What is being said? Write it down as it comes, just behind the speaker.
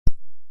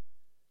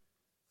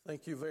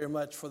Thank you very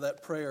much for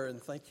that prayer,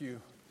 and thank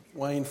you,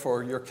 Wayne,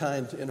 for your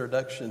kind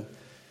introduction.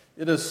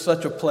 It is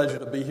such a pleasure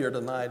to be here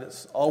tonight.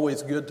 It's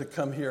always good to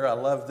come here. I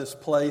love this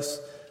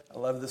place. I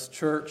love this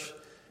church.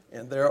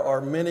 And there are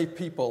many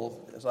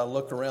people, as I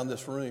look around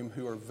this room,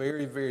 who are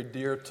very, very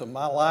dear to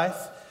my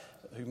life,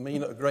 who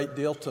mean a great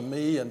deal to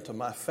me and to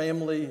my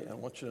family. And I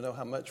want you to know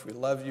how much we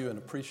love you and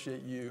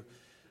appreciate you.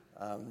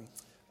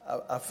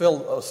 I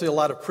see a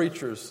lot of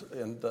preachers,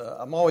 and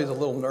I'm always a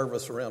little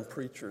nervous around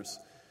preachers.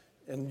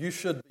 And you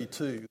should be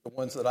too, the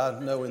ones that I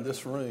know in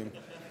this room.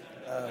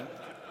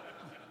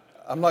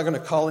 I'm not going to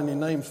call any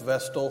names,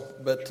 Vestal,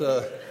 but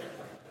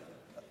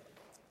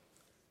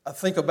I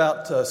think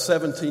about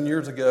 17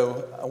 years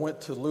ago, I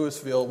went to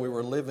Louisville. We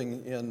were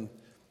living in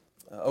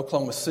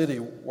Oklahoma City,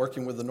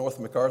 working with the North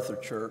MacArthur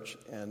Church,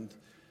 and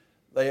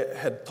they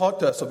had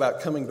talked to us about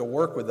coming to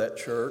work with that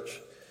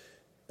church.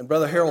 And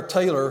Brother Harold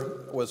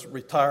Taylor was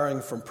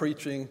retiring from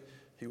preaching.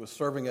 He was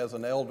serving as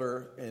an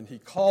elder, and he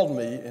called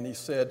me and he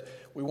said,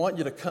 "We want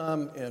you to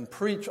come and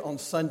preach on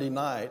Sunday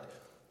night,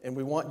 and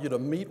we want you to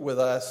meet with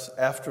us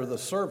after the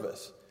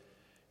service."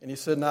 And he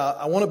said, "Now,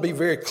 I want to be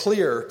very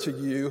clear to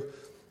you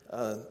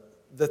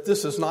that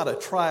this is not a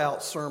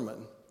tryout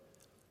sermon."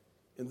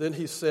 And then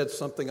he said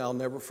something I'll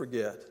never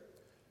forget.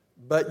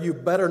 "But you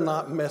better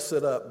not mess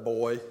it up,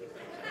 boy."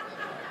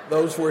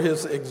 Those were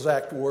his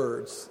exact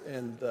words.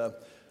 And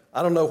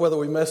I don't know whether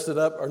we messed it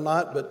up or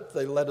not, but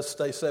they let us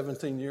stay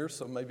 17 years,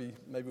 so maybe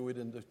we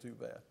didn't do too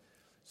bad.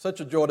 Such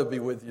a joy to be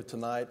with you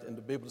tonight and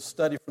to be able to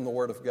study from the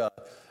Word of God.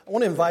 I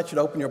want to invite you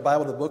to open your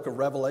Bible to the book of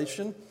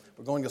Revelation.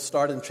 We're going to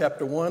start in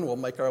chapter 1. We'll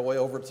make our way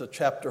over to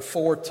chapter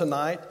 4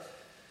 tonight.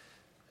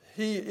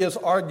 He is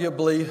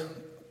arguably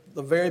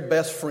the very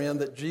best friend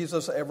that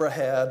Jesus ever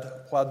had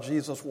while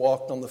Jesus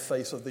walked on the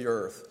face of the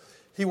earth.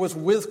 He was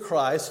with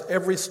Christ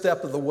every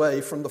step of the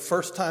way, from the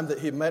first time that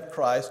he met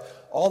Christ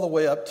all the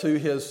way up to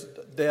his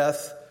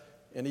death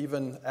and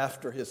even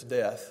after his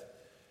death.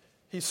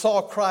 He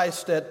saw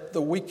Christ at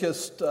the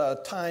weakest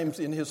times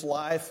in his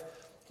life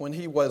when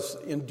he was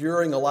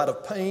enduring a lot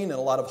of pain and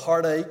a lot of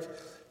heartache.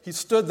 He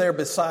stood there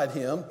beside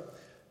him.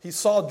 He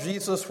saw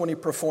Jesus when he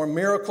performed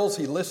miracles.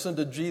 He listened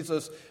to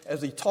Jesus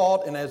as he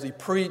taught and as he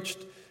preached.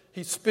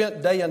 He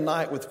spent day and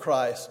night with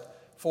Christ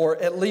for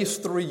at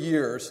least 3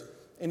 years,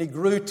 and he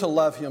grew to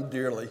love him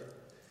dearly.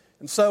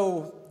 And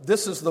so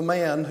this is the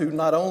man who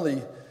not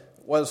only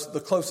was the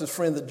closest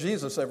friend that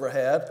Jesus ever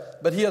had,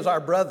 but he is our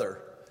brother.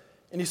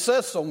 And he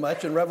says so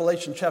much in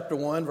Revelation chapter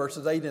 1,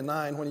 verses 8 and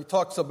 9, when he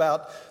talks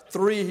about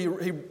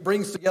he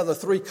brings together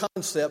three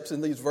concepts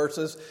in these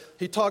verses.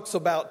 He talks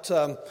about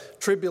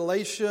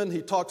tribulation,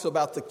 he talks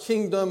about the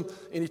kingdom,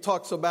 and he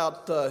talks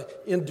about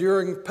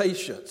enduring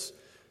patience.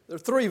 There are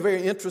three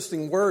very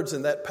interesting words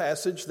in that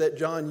passage that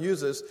John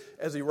uses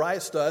as he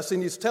writes to us,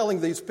 and he's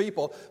telling these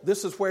people,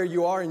 this is where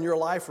you are in your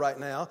life right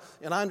now,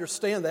 and I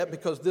understand that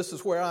because this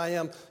is where I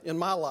am in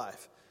my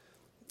life.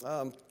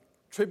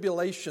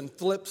 Tribulation,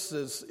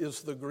 thlipsis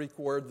is the Greek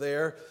word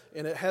there,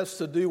 and it has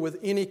to do with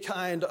any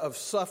kind of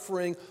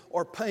suffering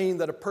or pain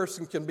that a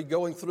person can be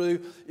going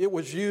through. It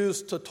was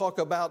used to talk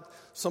about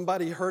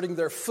somebody hurting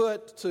their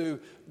foot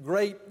to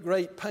great,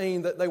 great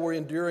pain that they were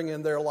enduring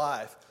in their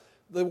life.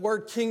 The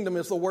word kingdom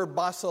is the word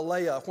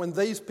basileia. When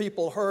these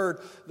people heard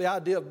the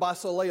idea of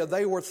basileia,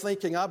 they were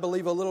thinking, I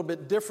believe, a little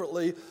bit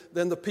differently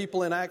than the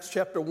people in Acts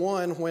chapter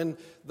 1 when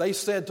they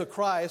said to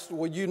Christ,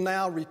 "Will you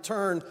now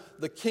return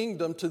the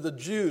kingdom to the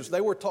Jews?"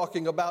 They were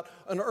talking about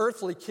an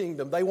earthly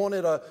kingdom. They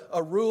wanted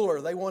a ruler.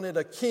 They wanted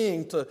a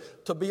king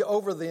to be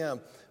over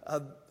them.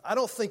 I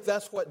don't think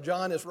that's what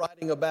John is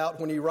writing about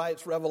when he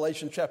writes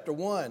Revelation chapter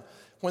 1.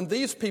 When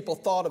these people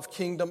thought of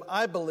kingdom,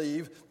 I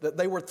believe that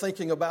they were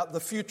thinking about the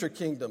future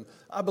kingdom.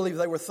 I believe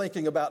they were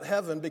thinking about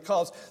heaven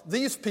because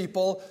these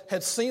people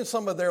had seen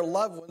some of their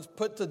loved ones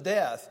put to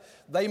death.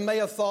 They may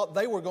have thought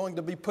they were going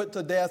to be put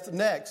to death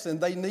next, and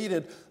they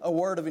needed a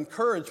word of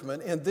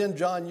encouragement. And then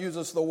John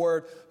uses the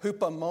word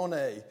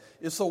hupomone.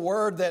 It's a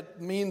word that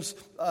means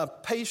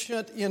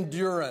patient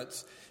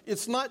endurance.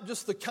 It's not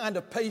just the kind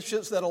of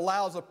patience that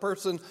allows a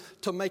person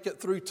to make it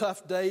through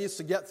tough days,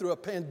 to get through a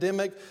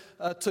pandemic,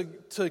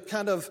 to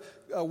kind of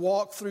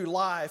walk through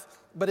life.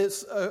 But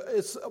it's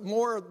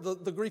more,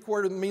 the Greek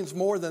word means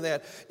more than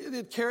that.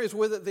 It carries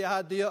with it the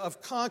idea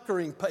of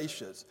conquering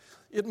patience.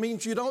 It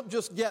means you don't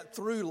just get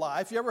through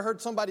life. You ever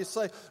heard somebody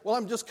say, well,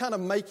 I'm just kind of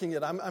making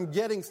it. I'm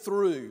getting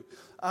through.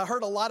 I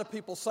heard a lot of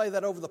people say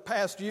that over the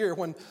past year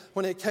when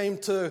it came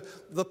to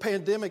the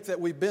pandemic that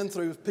we've been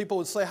through. People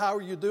would say, how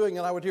are you doing?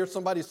 And I would hear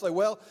somebody say,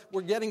 well,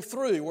 we're getting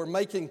through. We're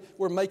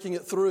making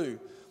it through.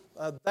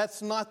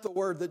 That's not the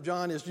word that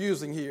John is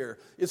using here.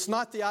 It's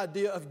not the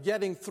idea of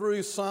getting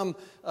through some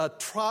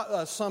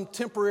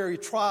temporary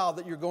trial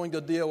that you're going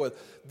to deal with.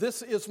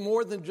 This is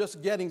more than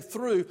just getting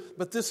through,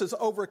 but this is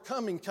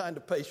overcoming kind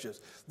of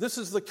patience. This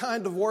is the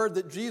kind of word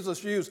that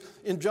Jesus used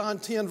in John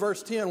 10,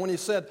 verse 10, when he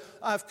said,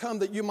 I've come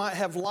that you might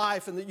have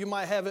life and that you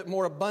might have it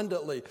more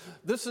abundantly.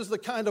 This is the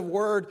kind of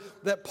word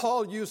that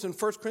Paul used in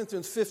 1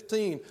 Corinthians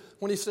 15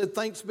 when he said,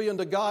 "Thanks be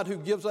unto God who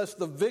gives us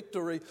the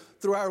victory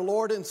through our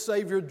Lord and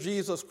Savior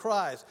Jesus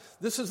Christ."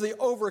 This is the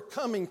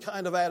overcoming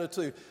kind of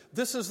attitude.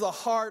 This is the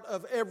heart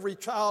of every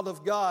child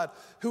of God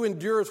who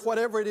endures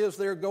whatever it is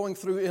they're going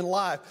through in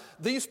life.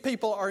 These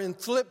people are in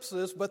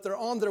Thlipsis, but they're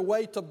on their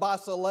way to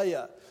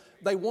Basileia.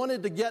 They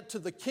wanted to get to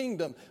the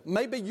kingdom.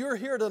 Maybe you're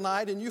here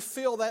tonight and you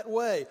feel that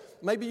way.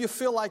 Maybe you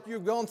feel like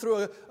you've gone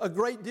through a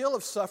great deal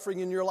of suffering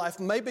in your life.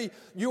 Maybe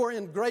you are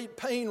in great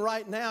pain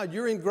right now.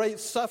 You're in great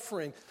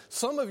suffering.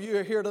 Some of you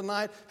are here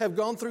tonight have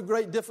gone through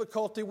great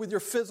difficulty with your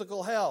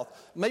physical health.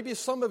 Maybe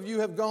some of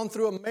you have gone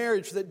through a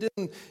marriage that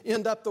didn't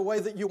end up the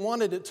way that you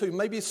wanted it to.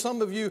 Maybe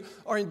some of you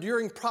are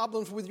enduring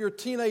problems with your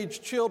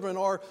teenage children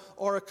or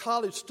a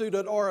college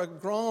student or a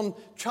grown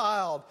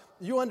child.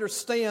 You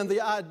understand the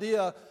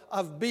idea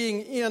of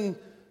being in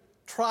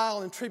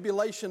trial and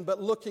tribulation, but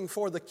looking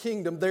for the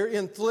kingdom. They're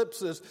in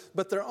Thlipsis,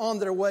 but they're on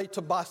their way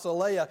to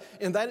Basileia.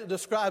 And that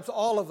describes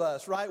all of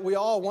us, right? We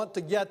all want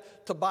to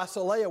get to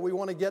Basileia. We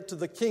want to get to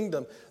the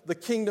kingdom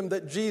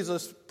that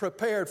Jesus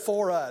prepared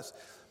for us.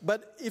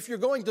 But if you're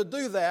going to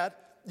do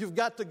that, you've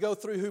got to go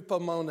through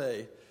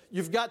hupomone.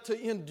 You've got to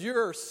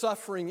endure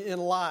suffering in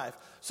life.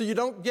 So you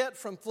don't get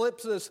from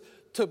Thlipsis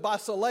to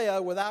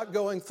Basileia without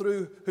going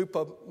through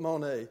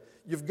hupomone.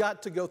 You've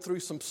got to go through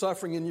some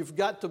suffering, and you've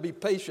got to be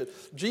patient.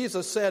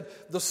 Jesus said,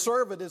 the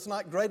servant is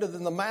not greater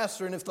than the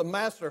master, and if the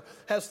master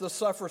has to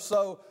suffer,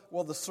 so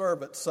will the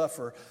servant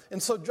suffer.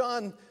 And so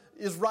John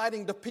is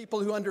writing to people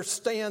who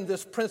understand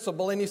this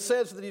principle, and he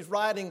says that he's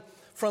writing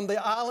from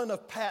the island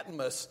of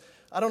Patmos.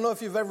 I don't know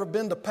if you've ever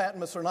been to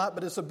Patmos or not,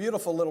 but it's a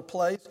beautiful little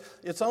place.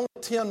 It's only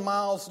 10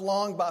 miles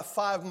long by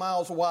 5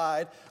 miles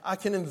wide. I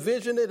can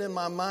envision it in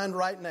my mind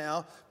right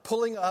now,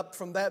 pulling up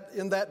from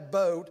in that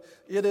boat.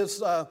 It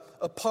is a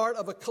part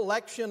of a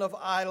collection of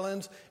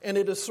islands, and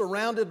it is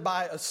surrounded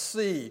by a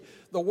sea.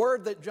 The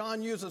word that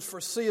John uses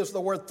for sea is the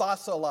word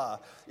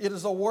thasala. It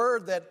is a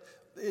word that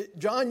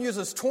John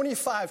uses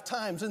 25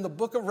 times in the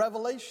book of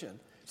Revelation.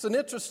 It's an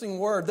interesting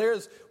word.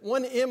 There's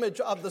one image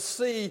of the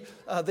sea,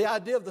 the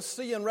idea of the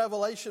sea in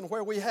Revelation,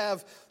 where we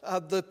have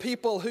the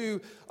people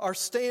who are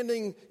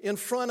standing in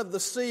front of the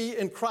sea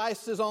and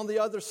Christ is on the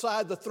other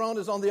side, the throne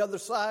is on the other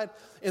side.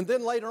 And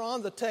then later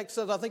on the text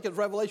says, I think it's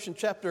Revelation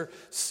chapter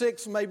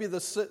 6, maybe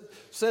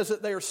says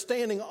that they are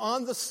standing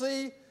on the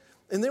sea.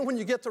 And then when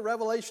you get to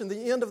Revelation,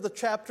 the end of the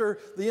chapter,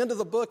 the end of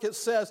the book, it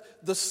says,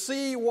 the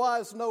sea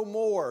was no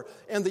more.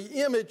 And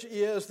the image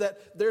is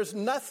that there's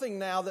nothing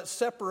now that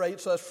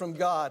separates us from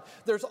God.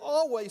 There's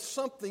always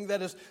something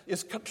that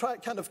is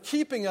kind of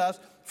keeping us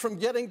from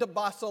getting to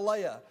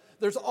Basileia.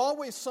 There's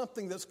always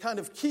something that's kind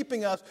of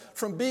keeping us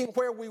from being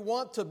where we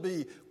want to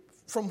be,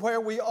 from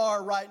where we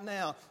are right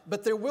now.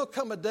 But there will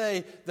come a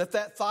day that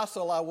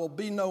thasala will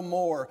be no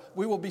more.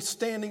 We will be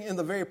standing in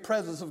the very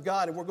presence of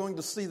God, and we're going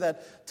to see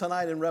that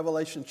tonight in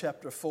Revelation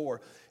chapter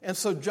 4. And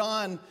so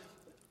John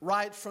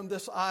writes from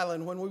this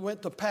island. When we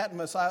went to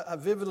Patmos, I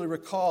vividly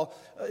recall,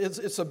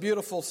 it's a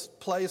beautiful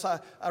place.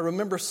 I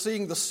remember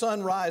seeing the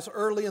sunrise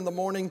early in the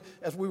morning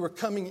as we were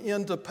coming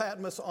into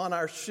Patmos on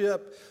our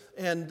ship,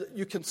 and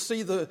you can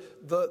see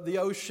the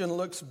ocean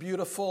looks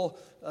beautiful.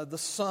 The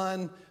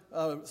sun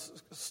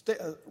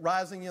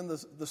rising in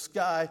the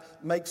sky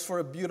makes for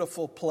a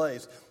beautiful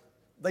place.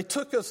 They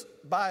took us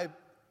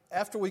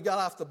after we got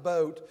off the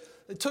boat,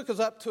 they took us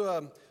up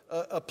to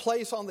a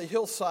place on the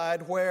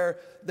hillside where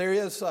there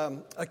is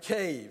a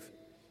cave.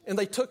 And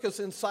they took us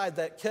inside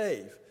that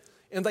cave.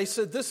 And they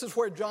said, this is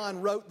where John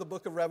wrote the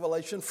book of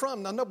Revelation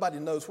from. Now, nobody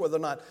knows whether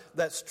or not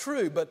that's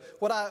true, but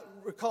what I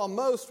recall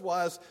most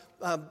was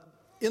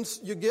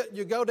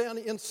you go down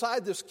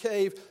inside this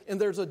cave,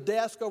 and there's a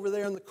desk over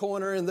there in the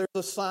corner, and there's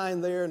a sign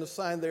there and a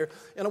sign there.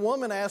 And a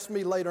woman asked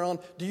me later on,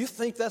 do you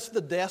think that's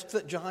the desk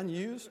that John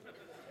used?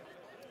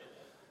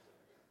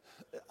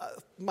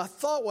 My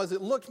thought was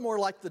it looked more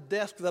like the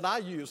desk that I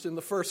used in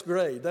the first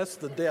grade. That's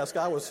the desk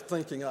I was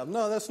thinking of.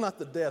 No, that's not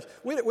the desk.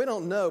 We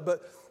don't know,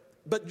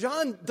 but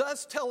John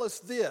does tell us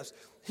this.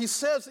 He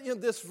says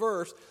in this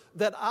verse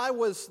that I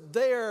was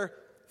there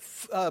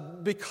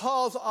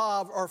because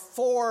of or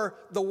for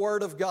the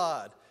Word of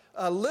God.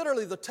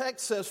 Literally, the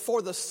text says,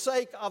 for the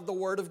sake of the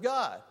Word of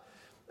God.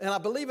 And I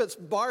believe it's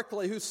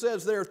Barclay who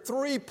says there are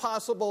 3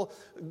 possible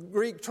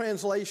Greek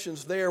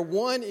translations there.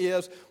 One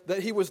is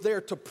that he was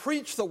there to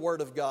preach the Word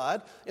of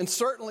God, and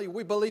certainly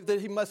we believe that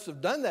he must have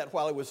done that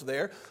while he was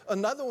there.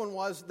 Another one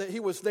was that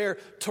he was there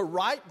to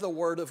write the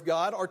Word of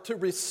God or to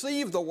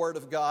receive the Word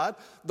of God.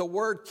 The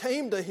Word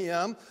came to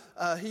him.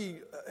 He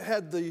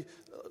had the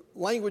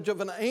language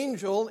of an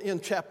angel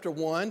in chapter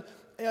 1.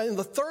 And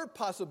the third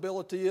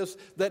possibility is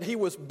that he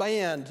was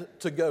banned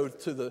to go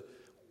to the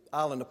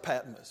island of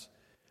Patmos.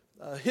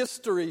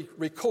 History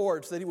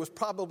records that he was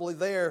probably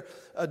there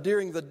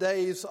during the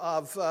days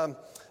of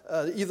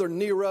either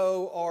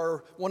Nero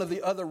or one of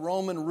the other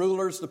Roman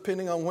rulers,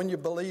 depending on when you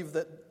believe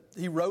that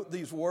he wrote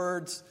these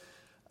words.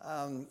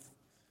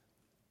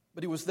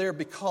 But he was there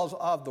because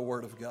of the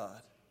Word of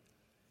God.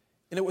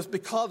 And it was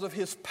because of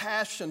his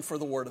passion for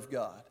the Word of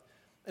God.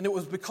 And it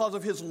was because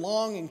of his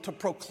longing to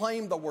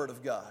proclaim the Word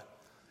of God.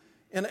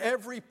 And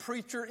every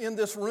preacher in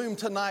this room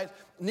tonight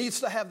needs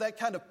to have that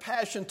kind of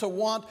passion to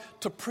want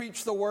to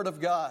preach the Word of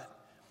God.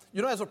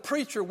 You know, as a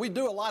preacher, we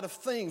do a lot of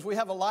things. We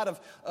have a lot of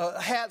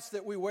hats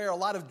that we wear, a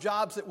lot of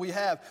jobs that we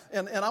have.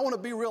 And I want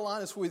to be real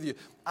honest with you.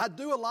 I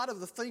do a lot of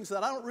the things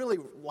that I don't really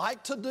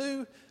like to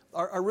do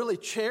or really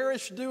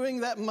cherish doing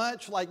that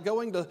much, like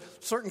going to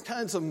certain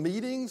kinds of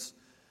meetings.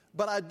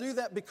 But I do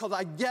that because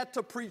I get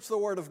to preach the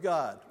Word of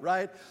God,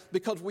 right?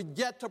 Because we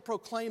get to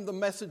proclaim the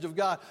message of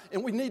God.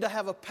 And we need to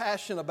have a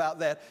passion about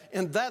that.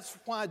 And that's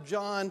why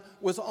John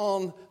was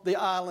on the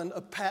island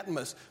of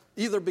Patmos.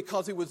 Either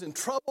because he was in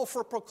trouble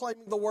for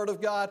proclaiming the Word of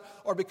God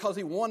or because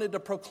he wanted to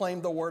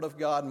proclaim the Word of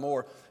God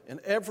more. And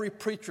every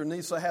preacher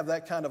needs to have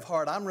that kind of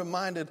heart. I'm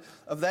reminded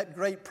of that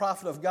great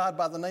prophet of God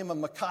by the name of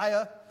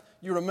Micaiah.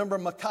 You remember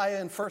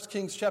Micaiah in 1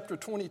 Kings chapter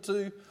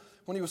 22?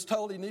 When he was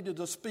told he needed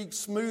to speak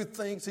smooth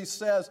things, he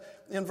says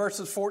in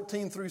verses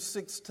 14 through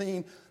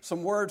 16,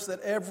 some words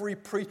that every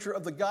preacher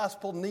of the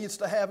gospel needs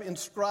to have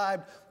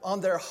inscribed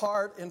on their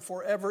heart and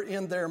forever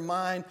in their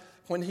mind.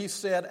 When he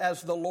said,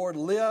 as the Lord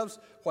lives,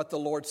 what the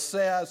Lord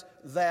says,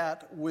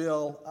 that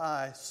will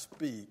I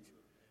speak.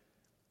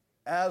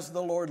 As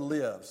the Lord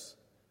lives,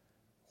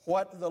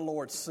 what the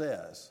Lord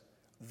says,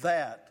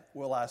 that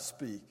will I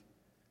speak.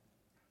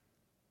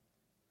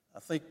 I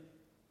think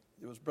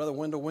it was Brother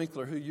Wendell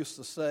Winkler who used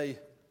to say,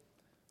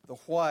 the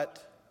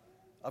what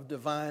of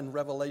divine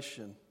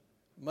revelation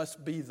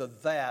must be the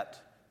that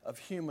of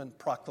human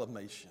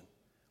proclamation.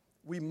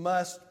 We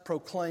must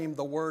proclaim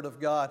the Word of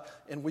God,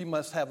 and we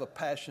must have a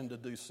passion to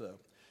do so.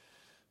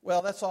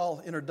 Well, that's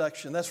all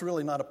introduction. That's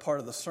really not a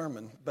part of the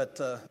sermon, but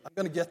I'm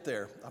going to get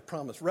there, I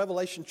promise.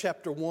 Revelation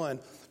chapter 1.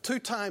 2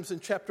 times in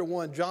chapter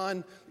 1,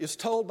 John is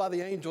told by the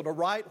angel to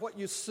write what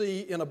you see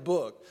in a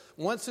book.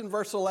 Once in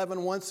verse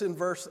 11, once in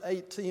verse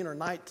 18 or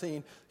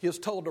 19, he is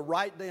told to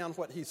write down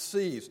what he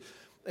sees.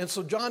 And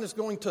so John is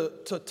going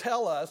to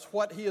tell us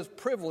what he is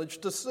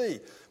privileged to see.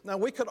 Now,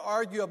 we could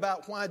argue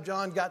about why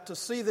John got to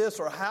see this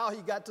or how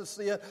he got to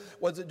see it.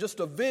 Was it just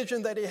a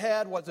vision that he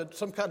had? Was it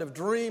some kind of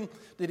dream?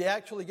 Did he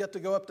actually get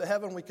to go up to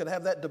heaven? We could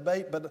have that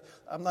debate, but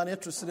I'm not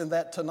interested in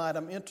that tonight.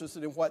 I'm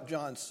interested in what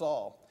John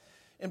saw.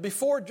 And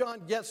before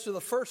John gets to the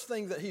first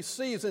thing that he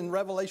sees in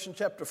Revelation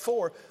chapter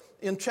 4,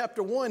 in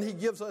chapter 1, he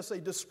gives us a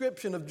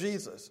description of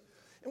Jesus.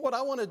 And what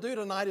I want to do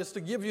tonight is to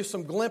give you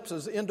some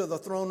glimpses into the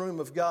throne room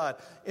of God.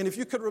 And if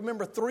you could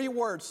remember 3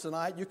 words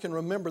tonight, you can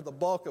remember the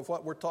bulk of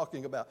what we're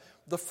talking about.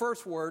 The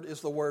first word is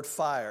the word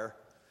fire.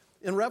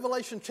 In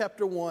Revelation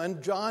chapter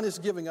 1, John is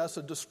giving us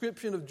a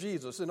description of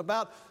Jesus. In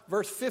about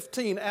verse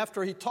 15,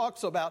 after he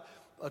talks about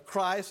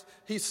Christ,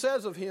 he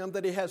says of him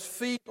that he has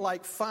feet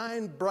like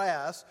fine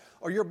brass,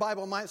 or your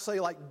Bible might say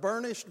like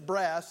burnished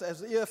brass,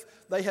 as if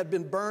they had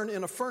been burned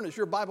in a furnace.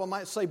 Your Bible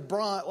might say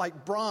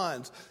like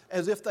bronze,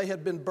 as if they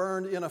had been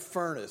burned in a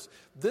furnace.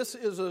 This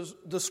is a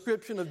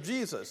description of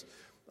Jesus.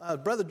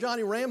 Brother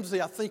Johnny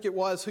Ramsey, I think it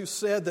was, who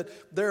said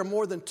that there are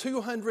more than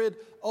 200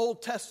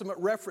 Old Testament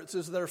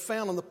references that are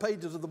found on the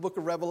pages of the book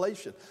of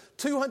Revelation.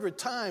 200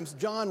 times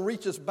John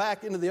reaches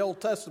back into the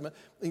Old Testament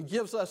and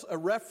gives us a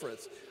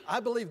reference. I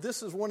believe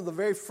this is one of the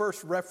very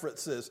first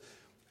references.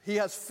 He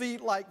has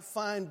feet like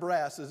fine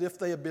brass, as if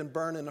they had been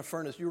burned in a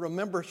furnace. You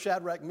remember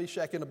Shadrach,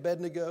 Meshach, and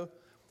Abednego?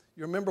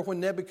 You remember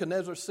when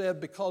Nebuchadnezzar said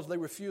because they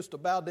refused to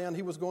bow down,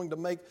 he was going to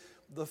make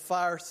the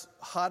fire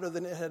hotter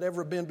than it had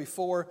ever been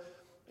before.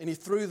 And he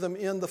threw them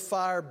in the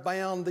fire,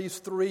 bound these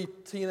 3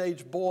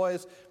 teenage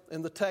boys.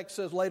 And the text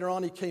says later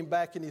on he came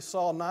back and he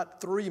saw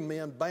not 3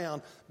 men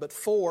bound, but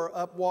 4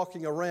 up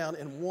walking around.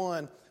 And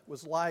one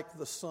was like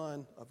the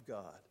Son of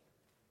God.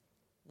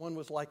 One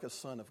was like a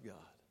son of God.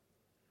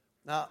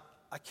 Now,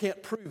 I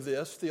can't prove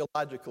this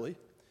theologically.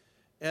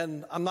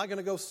 And I'm not going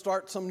to go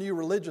start some new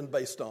religion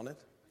based on it.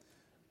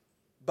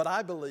 But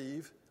I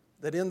believe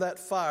that in that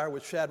fire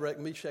with Shadrach,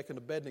 Meshach, and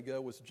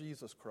Abednego was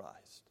Jesus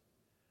Christ.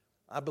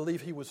 I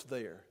believe he was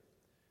there.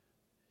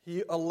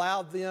 He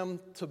allowed them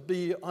to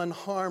be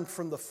unharmed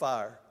from the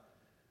fire.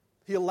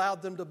 He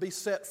allowed them to be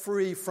set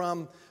free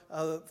from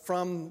the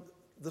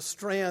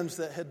strands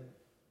that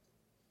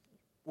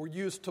were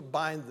used to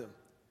bind them.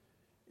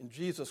 And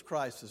Jesus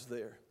Christ is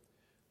there.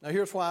 Now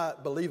here's why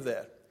I believe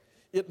that.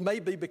 It may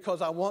be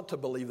because I want to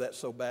believe that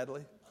so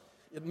badly.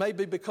 It may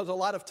be because a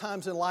lot of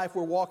times in life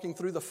we're walking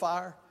through the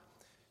fire.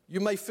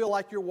 You may feel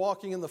like you're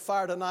walking in the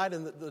fire tonight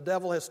and that the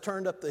devil has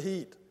turned up the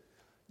heat.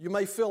 You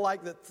may feel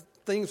like that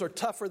things are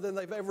tougher than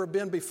they've ever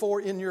been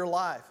before in your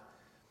life.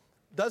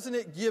 Doesn't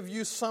it give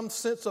you some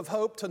sense of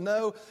hope to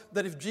know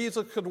that if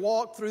Jesus could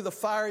walk through the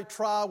fiery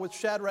trial with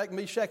Shadrach,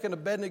 Meshach, and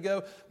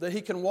Abednego, that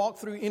he can walk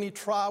through any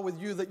trial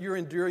with you that you're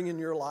enduring in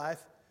your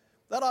life?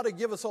 That ought to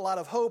give us a lot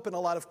of hope and a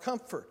lot of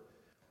comfort.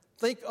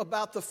 Think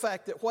about the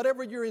fact that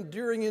whatever you're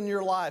enduring in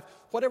your life,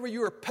 whatever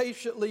you are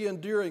patiently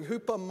enduring,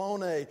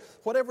 hupomone,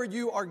 whatever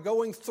you are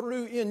going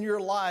through in your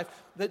life,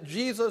 that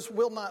Jesus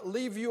will not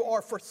leave you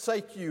or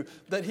forsake you,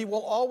 that he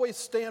will always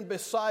stand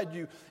beside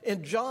you.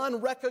 And John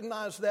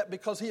recognized that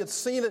because he had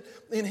seen it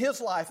in his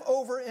life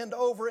over and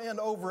over and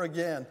over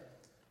again.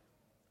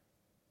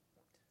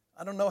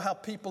 I don't know how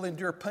people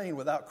endure pain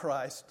without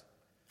Christ.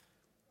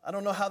 I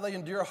don't know how they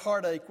endure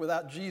heartache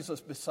without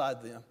Jesus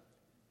beside them.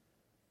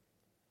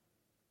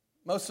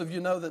 Most of you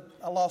know that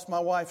I lost my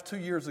wife 2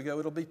 years ago.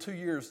 It'll be 2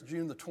 years,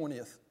 June the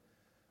 20th.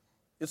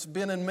 It's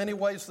been in many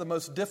ways the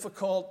most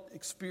difficult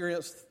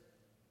experience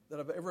that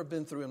I've ever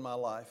been through in my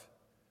life.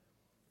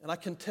 And I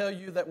can tell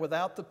you that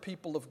without the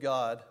people of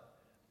God,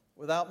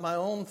 without my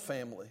own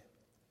family,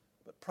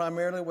 but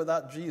primarily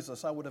without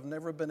Jesus, I would have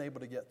never been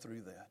able to get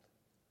through that.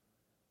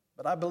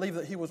 But I believe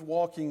that he was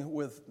walking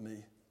with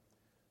me.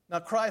 Now,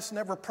 Christ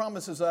never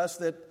promises us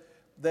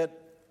that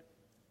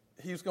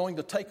he's going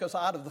to take us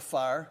out of the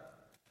fire,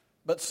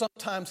 but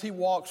sometimes he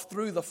walks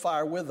through the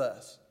fire with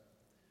us.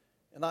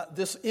 And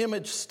this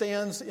image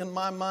stands in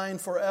my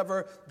mind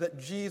forever, that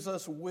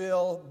Jesus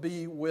will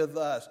be with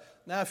us.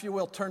 Now, if you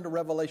will, turn to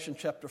Revelation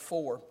chapter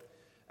 4.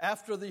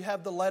 After you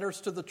have the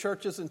letters to the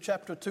churches in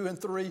chapter 2 and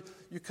 3,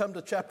 you come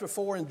to chapter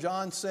 4, and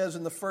John says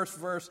in the first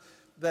verse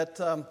that,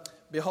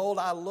 "Behold,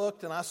 I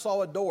looked, and I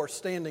saw a door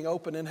standing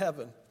open in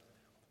heaven."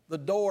 The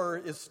door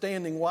is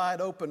standing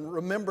wide open.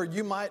 Remember,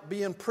 you might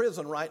be in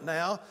prison right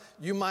now.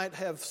 You might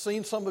have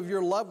seen some of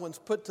your loved ones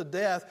put to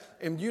death,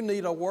 and you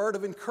need a word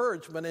of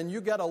encouragement. And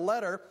you got a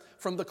letter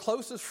from the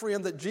closest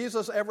friend that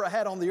Jesus ever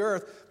had on the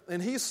earth.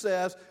 And he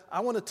says,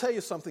 "I want to tell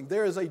you something.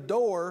 There is a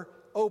door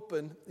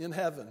open in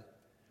heaven."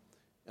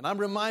 And I'm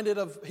reminded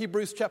of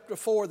Hebrews chapter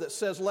 4 that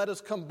says, "Let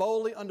us come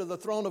boldly under the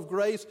throne of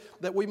grace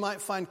that we might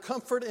find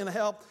comfort and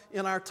help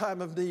in our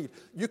time of need."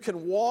 You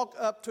can walk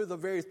up to the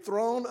very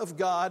throne of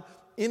God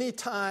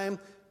anytime,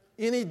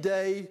 any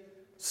day,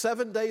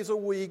 7 days a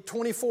week,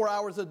 24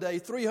 hours a day,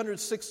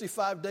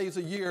 365 days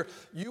a year.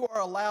 You are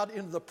allowed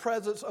into the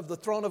presence of the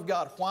throne of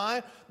God.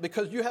 Why?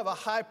 Because you have a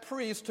high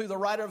priest who the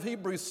writer of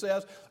Hebrews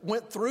says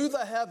went through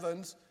the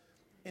heavens,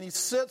 and he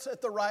sits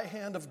at the right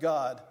hand of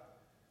God.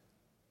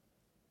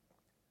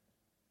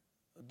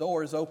 The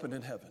door is open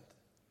in heaven,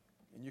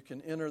 and you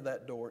can enter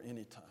that door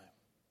anytime.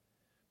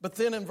 But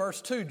then in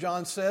verse 2,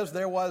 John says,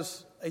 "There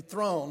was a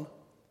throne.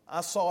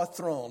 I saw a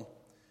throne,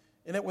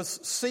 and it was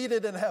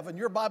seated in heaven."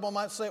 Your Bible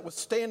might say it was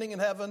standing in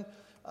heaven.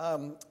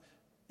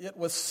 It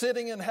was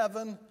sitting in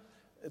heaven.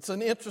 It's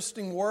an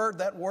interesting word.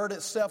 That word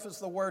itself is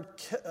the word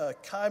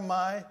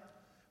kaimai,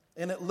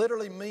 and it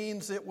literally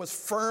means it was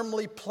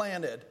firmly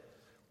planted.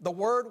 The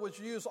word was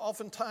used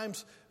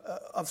oftentimes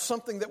of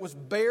something that was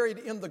buried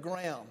in the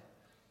ground.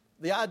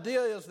 The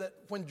idea is that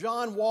when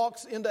John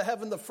walks into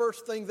heaven, the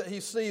first thing that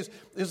he sees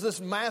is this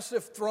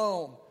massive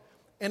throne,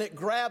 and it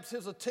grabs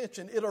his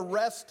attention. It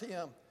arrests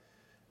him.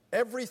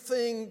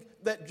 Everything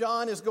that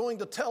John is going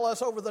to tell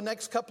us over the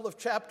next couple of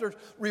chapters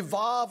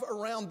revolve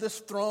around this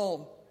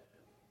throne.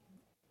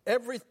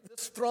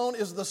 This throne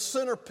is the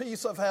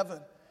centerpiece of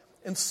heaven,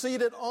 and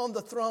seated on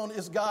the throne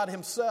is God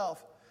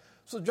himself.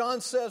 So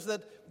John says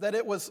that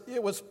it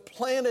was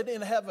planted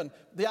in heaven.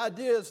 The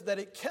idea is that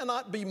it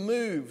cannot be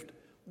moved.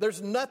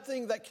 There's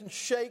nothing that can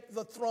shake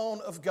the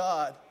throne of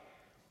God.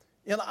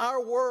 In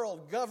our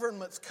world,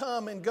 governments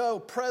come and go,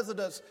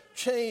 presidents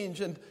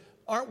change, and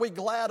aren't we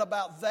glad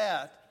about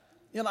that?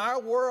 In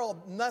our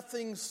world,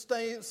 nothing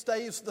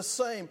stays the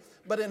same,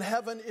 but in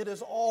heaven it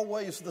is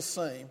always the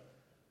same.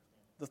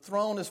 The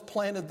throne is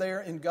planted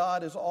there, and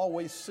God is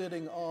always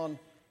sitting on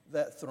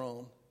that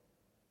throne.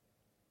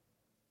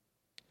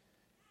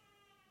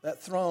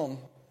 That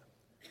throne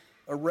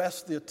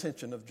arrests the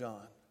attention of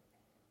John.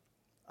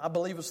 I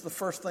believe it's the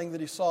first thing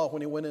that he saw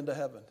when he went into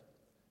heaven.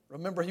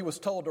 Remember, he was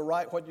told to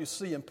write what you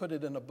see and put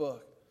it in a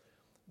book.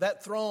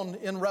 That throne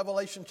in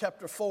Revelation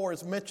chapter 4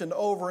 is mentioned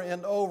over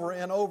and over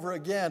and over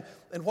again.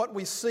 And what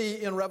we see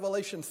in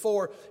Revelation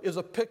 4 is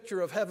a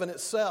picture of heaven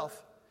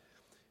itself.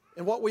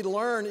 And what we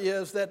learn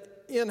is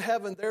that in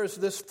heaven there's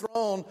this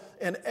throne,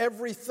 and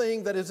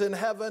everything that is in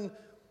heaven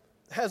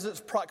has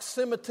its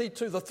proximity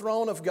to the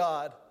throne of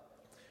God.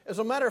 As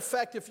a matter of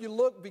fact, if you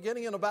look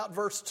beginning in about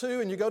verse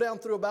 2 and you go down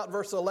through about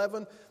verse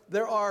 11,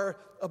 there are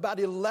about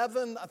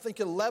 11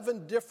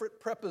 different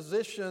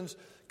prepositions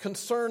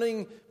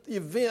concerning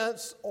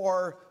events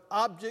or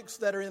objects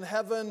that are in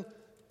heaven,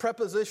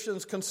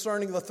 prepositions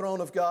concerning the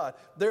throne of God.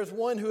 There's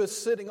one who is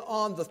sitting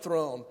on the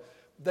throne.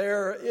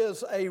 There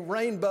is a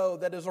rainbow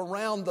that is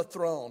around the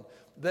throne.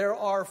 There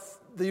are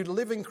the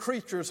living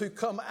creatures who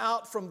come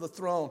out from the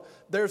throne.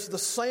 There's the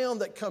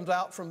sound that comes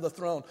out from the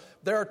throne.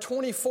 There are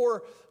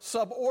 24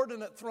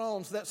 subordinate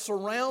thrones that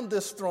surround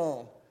this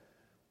throne.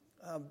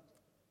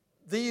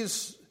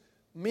 These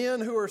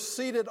men who are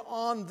seated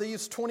on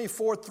these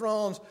 24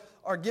 thrones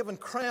are given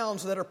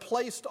crowns that are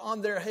placed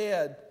on their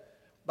head.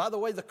 By the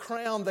way, the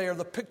crown there,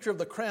 the picture of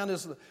the crown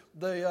is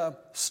the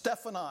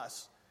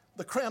Stephanos,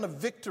 the crown of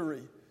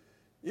victory.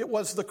 It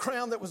was the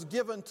crown that was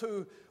given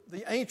to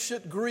the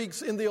ancient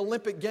Greeks in the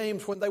Olympic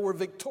Games when they were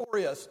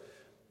victorious.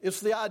 It's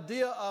the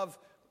idea of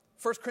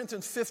 1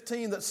 Corinthians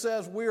 15 that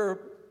says we'll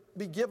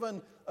be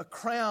given a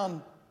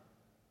crown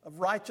of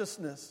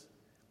righteousness.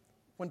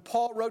 When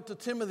Paul wrote to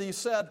Timothy, he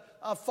said,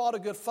 "I've fought a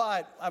good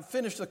fight. I've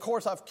finished the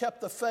course. I've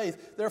kept the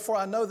faith. Therefore,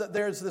 I know that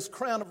there is this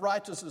crown of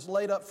righteousness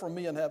laid up for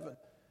me in heaven."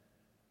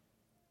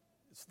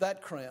 It's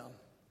that crown.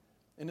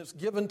 and it's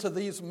given to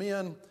these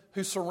men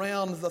who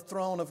surround the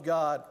throne of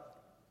God.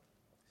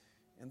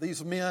 And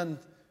these men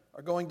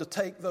are going to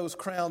take those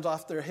crowns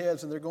off their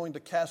heads and they're going to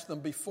cast them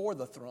before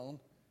the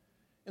throne.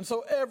 And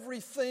so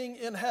everything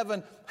in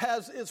heaven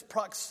has its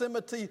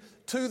proximity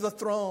to the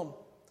throne.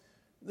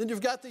 Then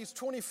you've got these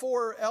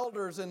 24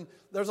 elders, and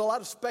there's a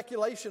lot of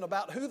speculation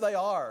about who they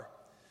are.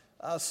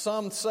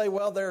 Some say,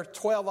 well, there are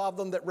 12 of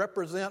them that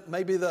represent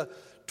maybe the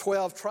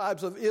 12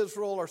 tribes of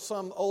Israel, or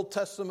some Old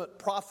Testament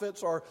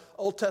prophets or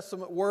Old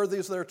Testament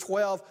worthies. There are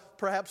 12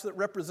 perhaps that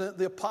represent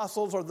the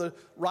apostles or the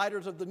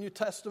writers of the New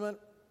Testament.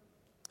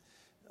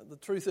 The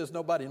truth is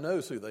nobody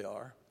knows who they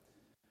are.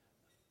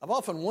 I've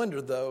often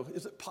wondered, though,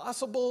 is it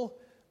possible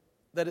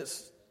that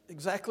it's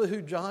exactly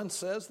who John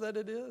says that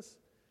it is?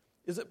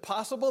 Is it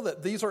possible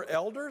that these are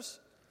elders,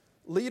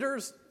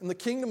 leaders in the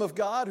kingdom of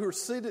God who are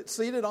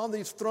seated on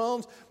these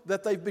thrones,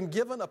 that they've been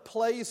given a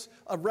place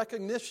of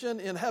recognition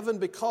in heaven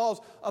because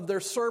of their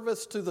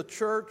service to the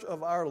church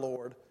of our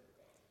Lord?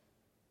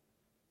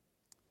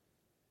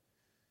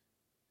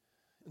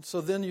 And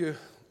so then you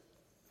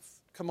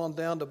come on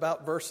down to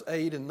about verse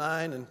 8 and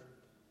 9, and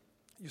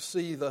you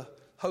see the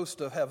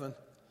host of heaven.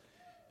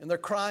 And they're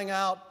crying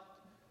out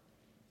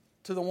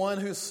to the one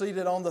who's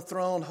seated on the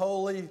throne,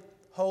 "Holy,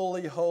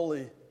 holy,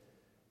 holy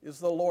is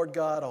the Lord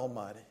God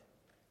Almighty."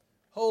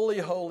 Holy,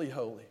 holy,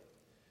 holy.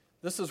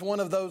 This is one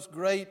of those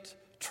great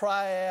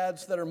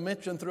triads that are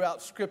mentioned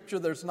throughout Scripture.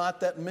 There's not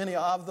that many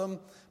of them,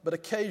 but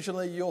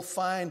occasionally you'll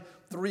find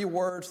three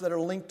words that are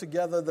linked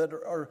together that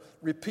are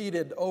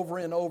repeated over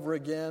and over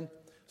again.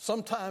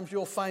 Sometimes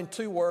you'll find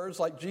two words,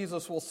 like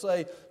Jesus will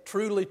say,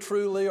 "truly,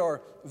 truly,"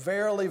 or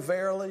 "verily,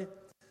 verily."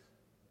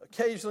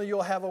 Occasionally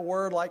you'll have a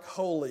word like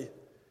 "holy."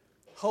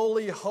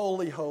 Holy,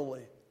 holy,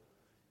 holy.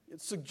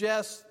 It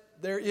suggests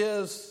there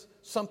is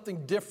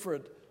something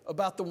different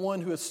about the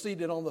one who is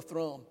seated on the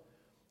throne.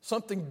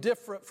 Something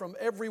different from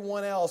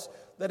everyone else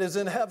that is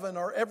in heaven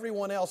or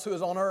everyone else who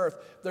is on earth.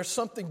 There's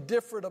something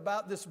different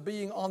about this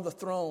being on the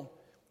throne.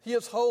 He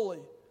is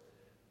holy.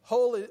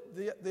 Holy,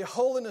 the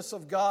holiness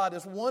of God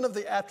is one of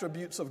the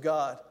attributes of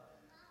God.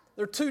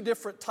 There are two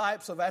different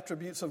types of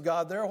attributes of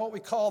God. There are what we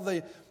call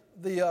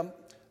the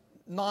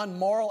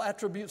non-moral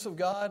attributes of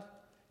God,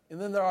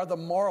 and then there are the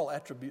moral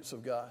attributes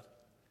of God.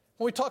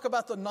 When we talk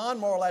about the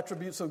non-moral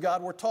attributes of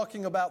God, we're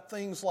talking about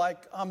things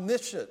like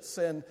omniscience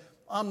and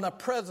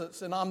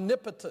omnipresence and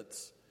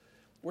omnipotence.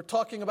 We're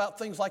talking about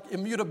things like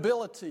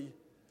immutability,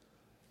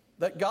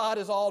 that God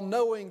is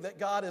all-knowing, that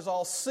God is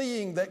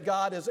all-seeing, that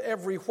God is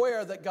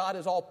everywhere, that God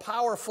is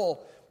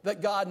all-powerful,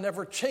 that God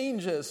never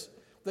changes,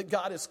 that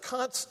God is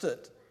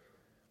constant.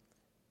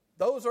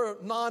 Those are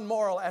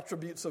non-moral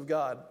attributes of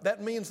God.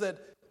 That means that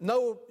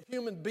no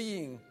human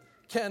being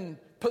can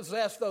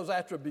possess those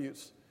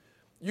attributes.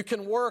 You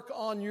can work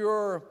on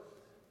your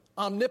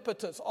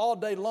omnipotence all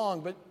day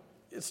long, but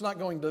it's not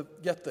going to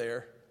get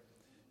there.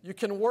 You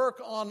can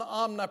work on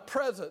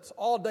omnipresence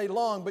all day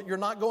long, but you're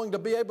not going to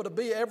be able to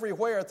be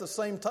everywhere at the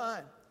same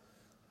time.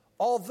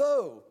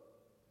 Although,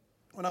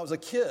 when I was a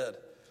kid,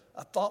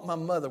 I thought my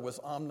mother was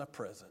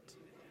omnipresent.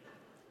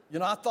 You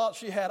know, I thought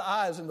she had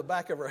eyes in the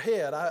back of her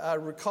head. I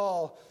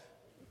recall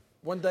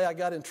one day I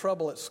got in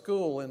trouble at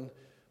school, and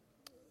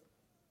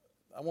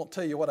I won't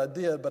tell you what I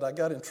did, but I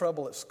got in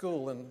trouble at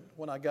school, and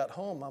when I got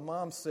home, my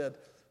mom said,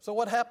 "So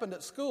what happened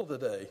at school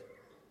today?"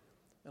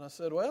 And I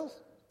said, "Well,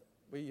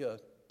 we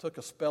took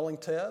a spelling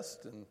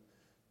test and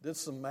did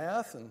some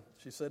math," and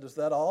she said, "Is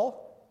that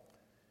all?"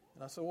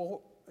 And I said,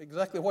 "Well,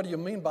 exactly what do you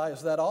mean by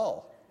is that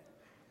all?"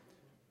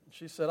 And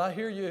she said, "I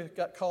hear you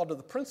got called to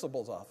the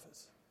principal's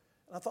office."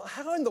 And I thought,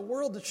 how in the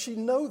world did she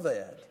know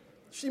that?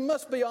 She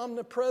must be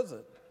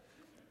omnipresent.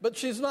 But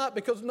she's not,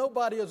 because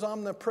nobody is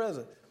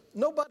omnipresent.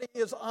 Nobody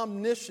is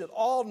omniscient,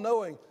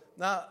 all-knowing.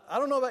 Now, I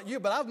don't know about you,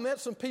 but I've met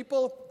some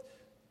people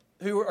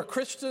who are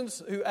Christians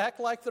who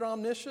act like they're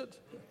omniscient.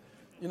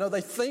 You know,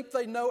 they think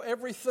they know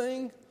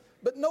everything,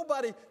 but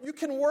nobody, you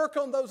can work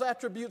on those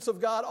attributes of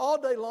God all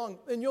day long,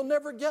 and you'll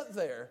never get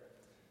there.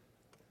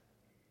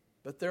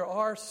 But there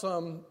are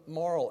some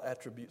moral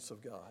attributes of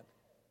God.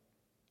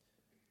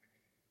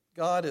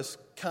 God is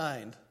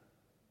kind,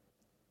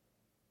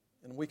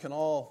 and we can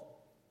all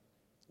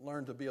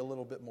learn to be a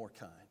little bit more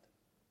kind.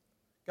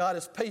 God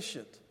is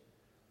patient,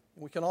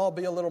 and we can all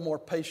be a little more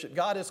patient.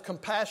 God is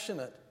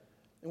compassionate,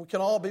 and we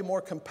can all be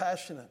more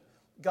compassionate.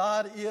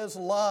 God is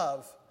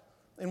love,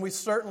 and we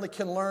certainly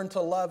can learn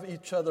to love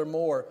each other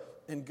more.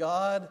 And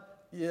God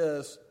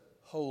is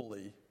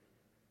holy.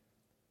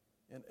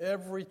 And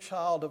every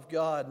child of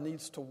God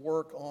needs to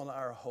work on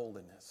our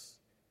holiness.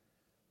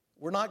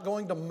 We're not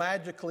going to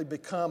magically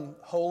become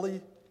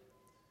holy.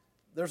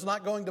 There's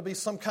not going to be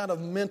some kind of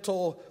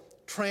mental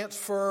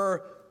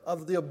transfer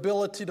of the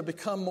ability to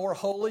become more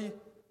holy.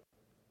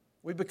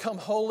 We become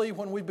holy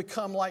when we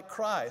become like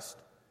Christ,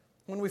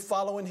 when we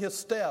follow in His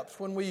steps,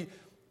 when we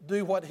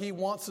do what He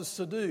wants us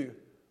to do.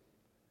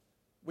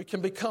 We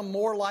can become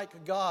more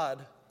like God.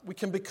 We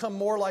can become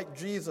more like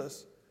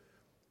Jesus.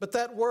 But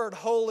that word,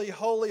 holy,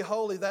 holy,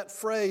 holy, that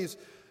phrase,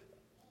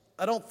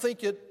 I don't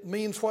think it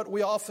means what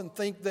we often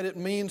think that it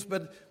means,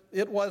 but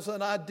it was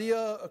an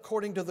idea,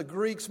 according to the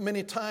Greeks,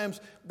 many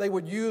times they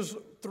would use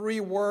three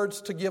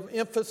words to give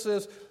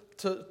emphasis,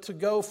 to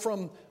go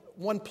from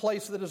one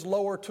place that is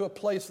lower to a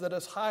place that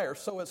is higher.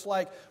 So it's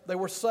like they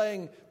were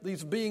saying,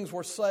 these beings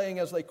were saying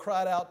as they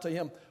cried out to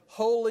him,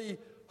 holy,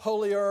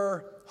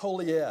 holier,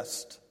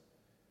 holiest.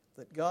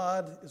 That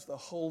God is the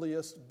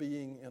holiest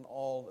being in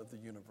all of the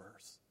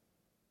universe.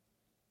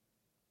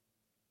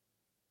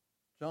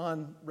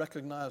 John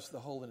recognized the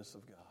holiness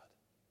of God.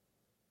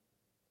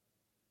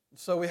 And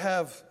so we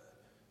have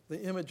the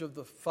image of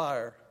the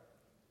fire,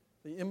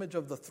 the image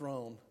of the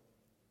throne,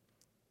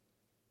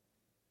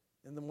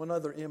 and then one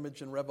other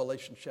image in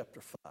Revelation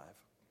chapter 5.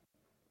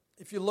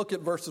 If you look at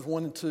verses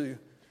 1 and 2,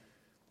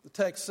 the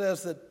text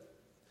says that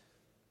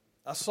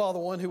I saw the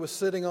one who was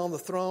sitting on the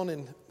throne,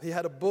 and he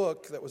had a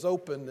book that was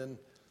opened, and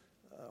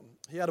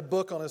he had a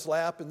book on his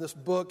lap, and this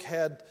book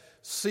had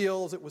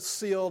seals. It was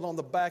sealed on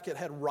the back. It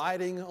had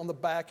writing on the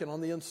back and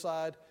on the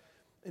inside.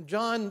 And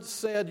John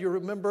said, you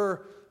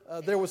remember,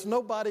 there was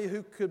nobody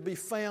who could be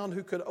found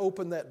who could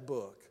open that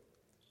book.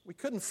 We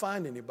couldn't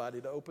find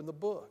anybody to open the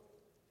book.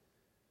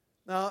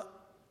 Now,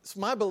 it's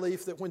my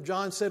belief that when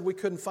John said we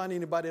couldn't find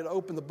anybody to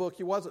open the book,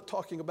 he wasn't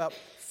talking about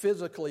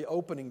physically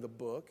opening the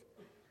book.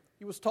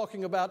 He was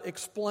talking about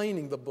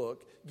explaining the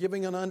book,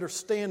 giving an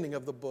understanding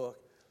of the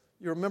book.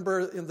 You remember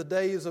in the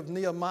days of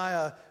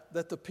Nehemiah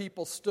that the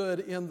people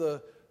stood in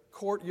the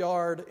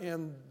courtyard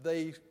and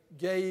they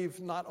gave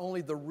not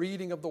only the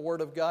reading of the Word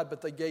of God,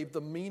 but they gave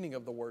the meaning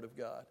of the Word of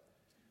God.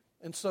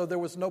 And so there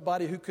was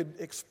nobody who could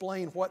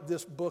explain what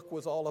this book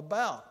was all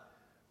about.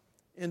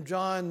 And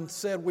John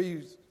said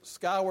we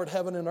scoured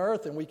heaven and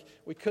earth and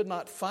we could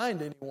not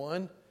find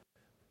anyone.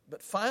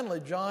 But finally,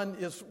 John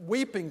is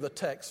weeping, the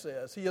text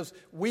says. He is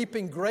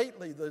weeping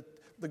greatly.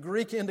 The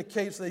Greek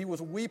indicates that he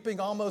was weeping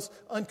almost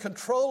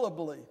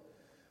uncontrollably.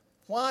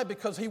 Why?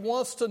 Because he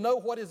wants to know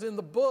what is in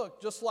the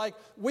book, just like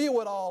we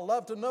would all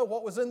love to know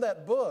what was in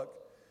that book.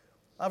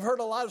 I've heard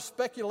a lot of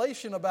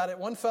speculation about it.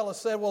 One fellow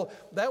said, well,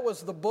 that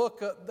was the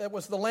book, that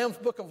was the Lamb's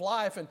Book of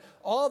Life, and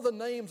all the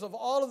names of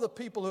all of the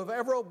people who have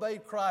ever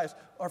obeyed Christ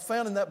are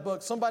found in that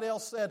book. Somebody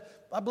else said,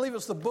 I believe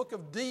it's the book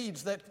of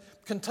deeds that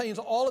contains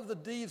all of the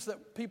deeds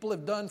that people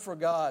have done for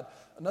God.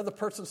 Another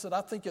person said,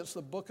 I think it's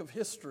the book of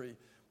history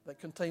that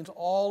contains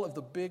all of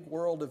the big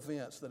world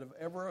events that have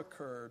ever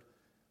occurred.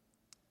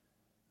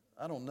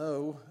 I don't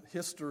know,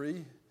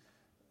 history.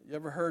 You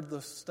ever heard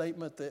the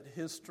statement that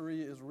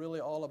history is really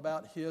all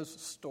about his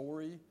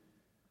story?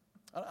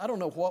 I don't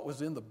know what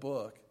was in the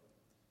book.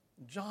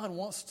 John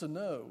wants to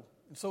know,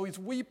 and so he's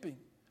weeping.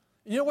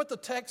 You know what the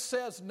text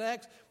says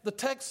next? The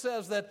text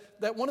says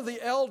that one of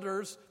the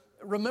elders,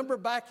 remember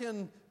back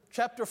in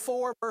chapter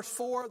 4, verse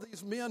 4,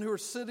 these men who are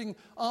sitting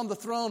on the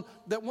throne,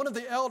 that one of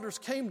the elders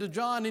came to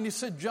John and he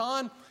said,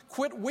 John,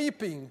 quit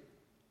weeping.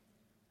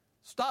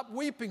 Stop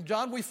weeping,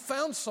 John. We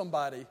found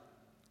somebody.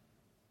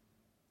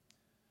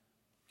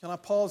 Can I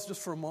pause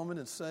just for a moment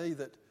and say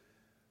that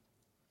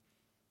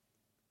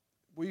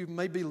we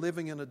may be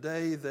living in a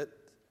day that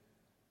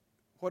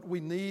what we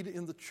need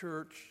in the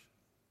church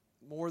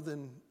more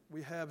than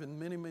we have in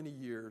many, many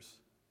years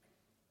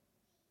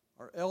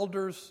are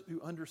elders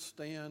who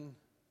understand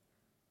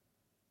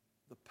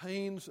the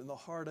pains and the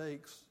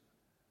heartaches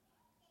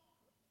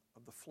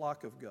of the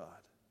flock of God.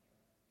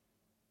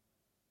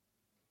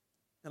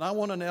 And I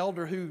want an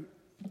elder who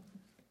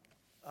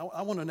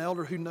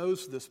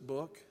knows this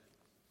book,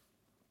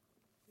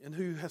 and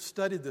who has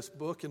studied this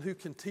book and who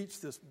can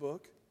teach this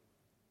book.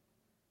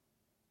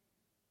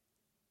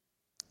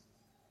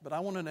 But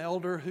I want an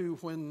elder who,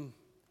 when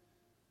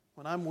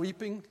I'm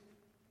weeping,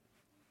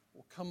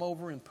 will come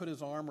over and put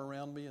his arm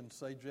around me and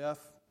say, Jeff,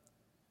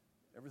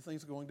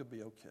 everything's going to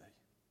be okay.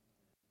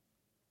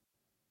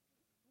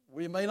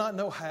 We may not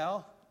know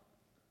how.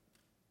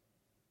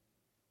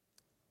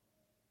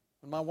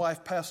 When my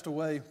wife passed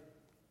away,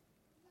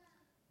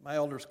 my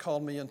elders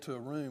called me into a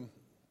room.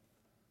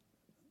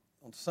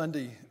 On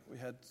Sunday, we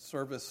had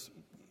service.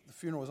 The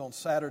funeral was on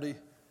Saturday.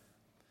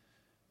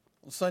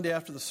 On Sunday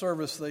after the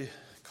service, they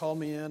called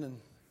me in and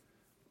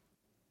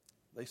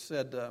they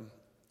said, I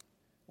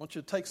want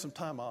you to take some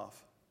time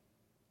off.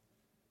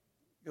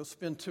 Go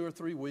spend 2 or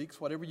 3 weeks,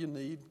 whatever you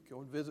need.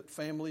 Go and visit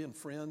family and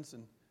friends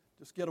and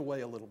just get away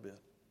a little bit.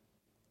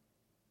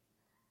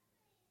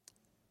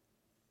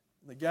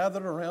 And they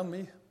gathered around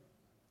me.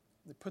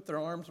 They put their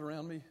arms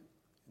around me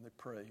and they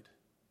prayed.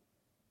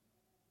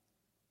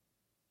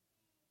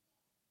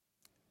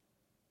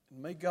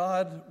 And may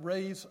God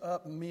raise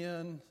up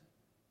men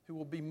who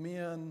will be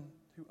men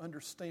who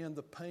understand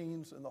the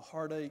pains and the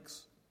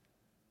heartaches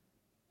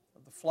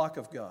of the flock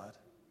of God.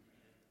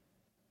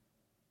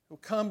 Who'll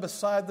come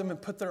beside them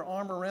and put their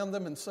arm around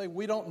them and say,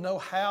 we don't know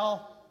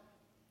how,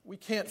 we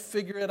can't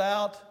figure it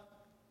out,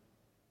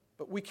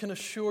 but we can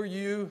assure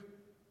you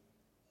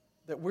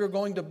that we're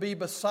going to be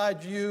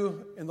beside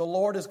you and the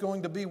Lord is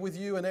going to be with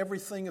you and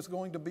everything is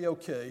going to be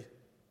okay.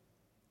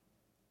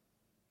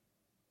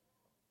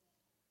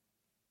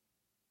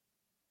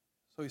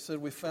 So he said,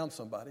 we found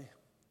somebody.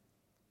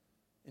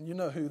 And you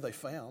know who they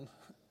found.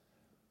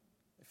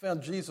 They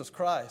found Jesus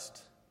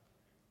Christ.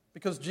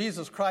 Because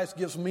Jesus Christ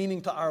gives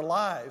meaning to our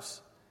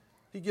lives.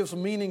 He gives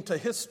meaning to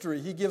history.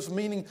 He gives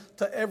meaning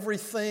to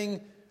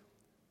everything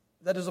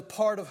that is a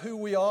part of who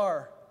we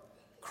are.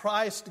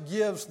 Christ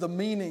gives the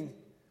meaning.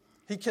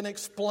 He can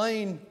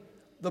explain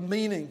the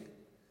meaning.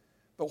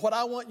 But what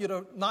I want you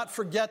to not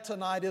forget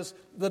tonight is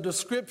the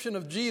description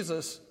of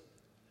Jesus,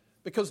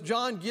 because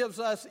John gives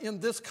us in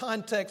this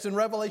context in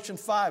Revelation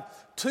 5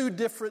 two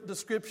different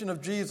descriptions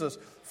of Jesus.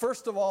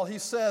 First of all, he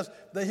says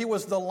that he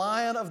was the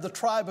Lion of the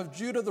tribe of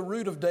Judah, the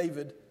root of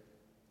David.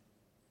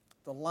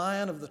 The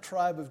Lion of the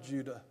tribe of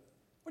Judah.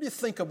 What do you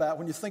think about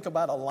when you think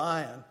about a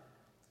lion?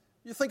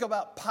 You think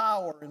about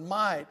power and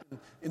might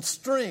and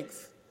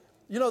strength.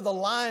 You know, the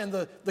lion,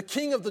 the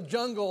king of the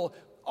jungle,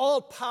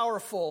 all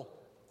powerful.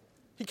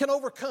 He can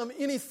overcome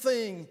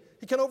anything.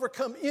 He can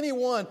overcome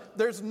anyone.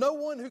 There's no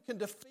one who can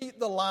defeat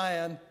the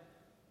lion.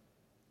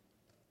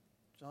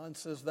 John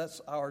says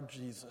that's our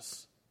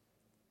Jesus,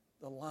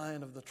 the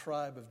Lion of the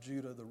tribe of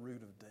Judah, the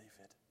root of David.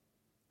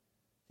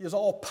 He is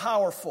all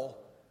powerful.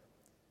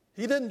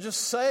 He didn't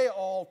just say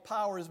all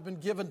power has been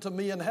given to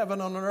me in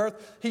heaven and on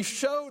earth. He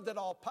showed that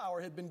all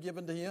power had been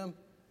given to him.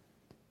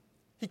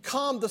 He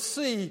calmed the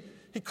sea.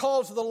 He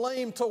calls the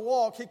lame to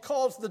walk. He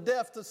calls the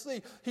deaf to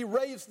see. He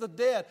raised the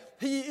dead.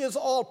 He is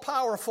all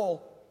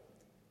powerful.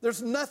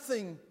 There's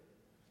nothing.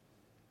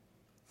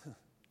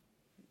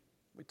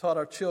 We taught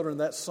our children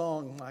that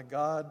song, "My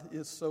God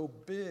is so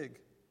big,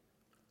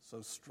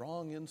 so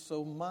strong and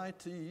so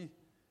mighty.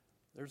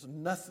 There's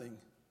nothing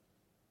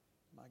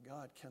my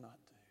God cannot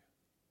do."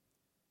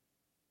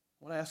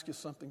 I want to ask you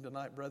something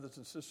tonight, brothers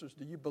and sisters.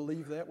 Do you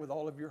believe that with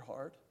all of your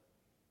heart?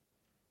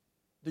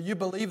 Do you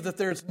believe that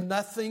there's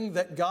nothing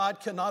that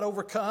God cannot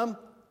overcome?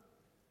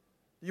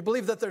 Do you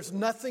believe that there's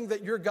nothing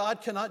that your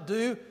God cannot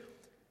do?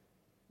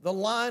 The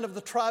Lion of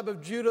the tribe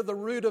of Judah, the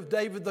root of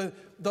David,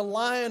 the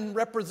lion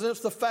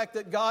represents the fact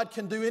that God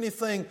can do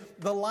anything.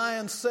 The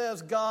lion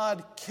says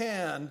God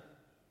can.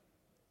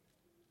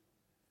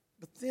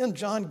 But then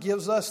John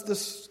gives us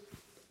this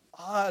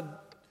odd,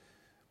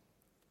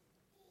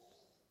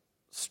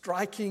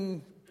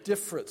 striking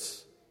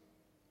difference.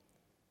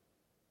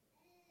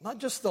 Not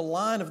just the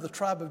Lion of the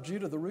tribe of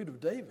Judah, the root of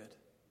David,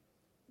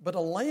 but a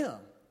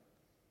lamb.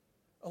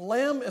 A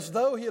lamb as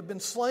though he had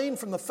been slain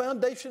from the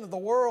foundation of the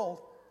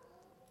world.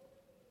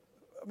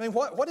 I mean,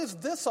 what is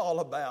this all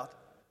about?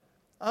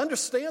 I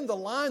understand the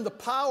lion, the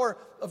power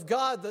of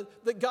God,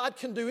 that God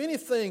can do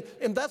anything.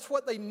 And that's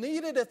what they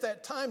needed at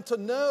that time, to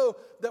know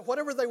that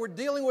whatever they were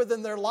dealing with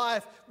in their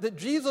life, that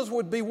Jesus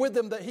would be with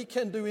them, that he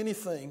can do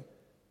anything.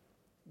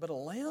 But a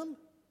lamb?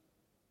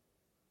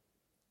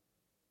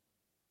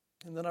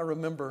 And then I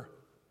remember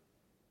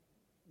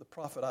the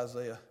prophet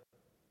Isaiah.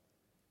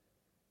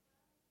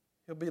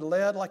 He'll be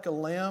led like a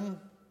lamb,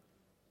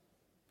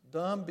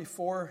 dumb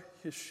before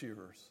his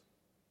shearers.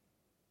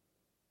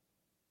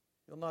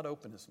 He'll not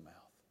open his mouth.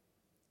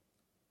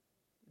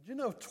 Did you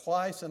know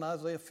twice in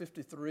Isaiah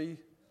 53,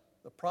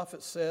 the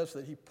prophet says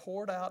that he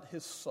poured out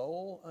his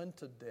soul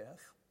unto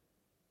death?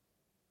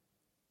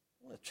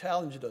 I want to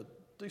challenge you to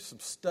do some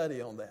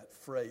study on that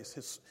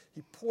phrase.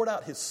 He poured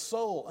out his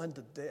soul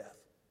unto death.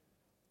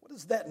 What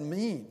does that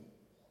mean?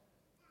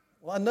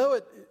 Well, I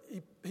know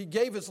he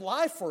gave his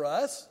life for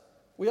us.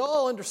 We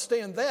all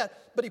understand that.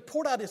 But he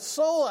poured out his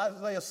soul,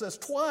 Isaiah says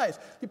twice.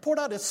 He poured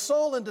out his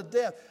soul into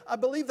death. I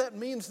believe that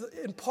means,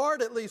 in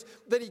part at least,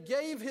 that he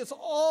gave his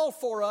all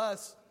for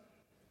us.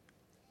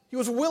 He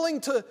was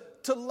willing to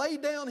lay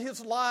down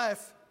his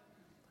life.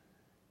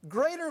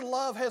 Greater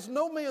love has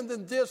no man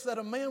than this, that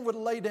a man would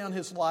lay down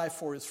his life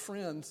for his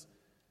friends.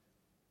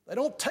 They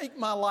don't take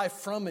my life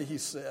from me, he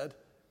said.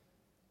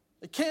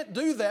 They can't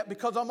do that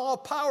because I'm all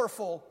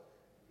powerful.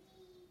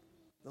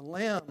 The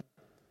lamb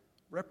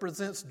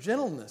represents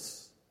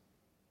gentleness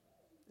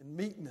and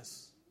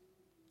meekness,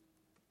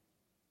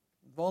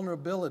 and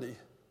vulnerability,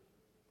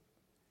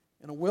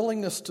 and a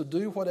willingness to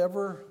do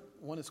whatever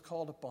one is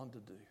called upon to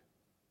do.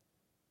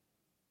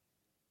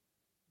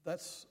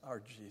 That's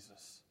our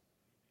Jesus.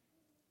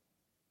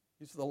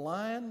 He's the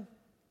lion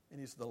and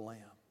he's the lamb.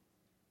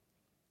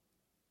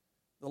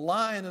 The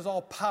lion is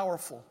all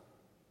powerful.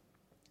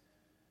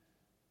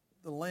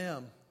 The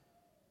lamb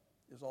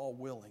is all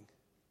willing.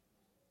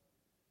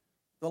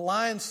 The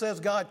lion says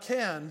God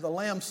can. The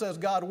lamb says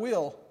God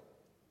will.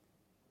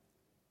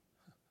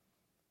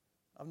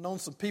 I've known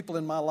some people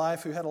in my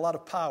life who had a lot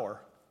of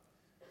power.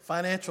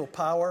 Financial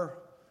power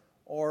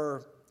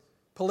or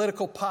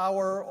political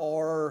power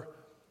or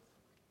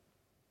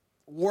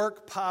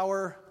work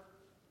power.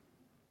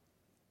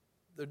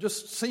 They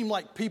just seem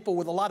like people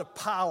with a lot of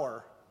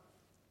power.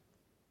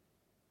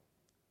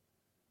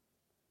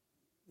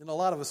 And a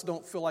lot of us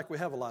don't feel like we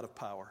have a lot of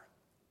power.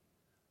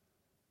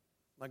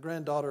 My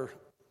granddaughter,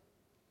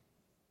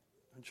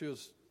 when she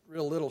was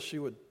real little, she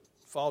would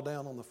fall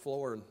down on the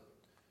floor, and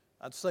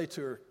I'd say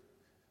to her,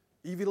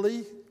 "Evie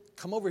Lee,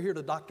 come over here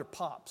to Dr.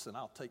 Pops and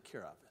I'll take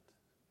care of it."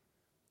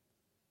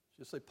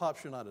 She'd say,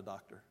 "Pops, you're not a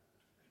doctor."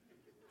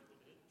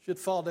 She'd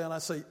fall down.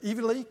 I'd say,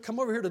 "Evie Lee, come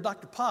over here to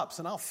Dr. Pops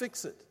and I'll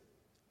fix it."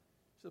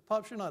 She said,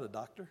 Pops, you're not a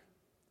doctor.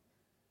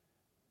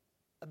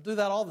 I do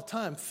that all the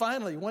time.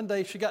 Finally, one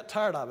day she got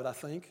tired of it, I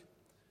think.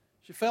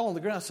 She fell on the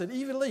ground and said,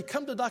 Evie Lee,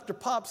 come to Dr.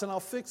 Pops and I'll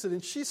fix it.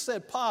 And she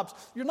said, Pops,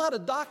 you're not a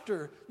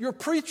doctor. You're a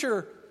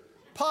preacher.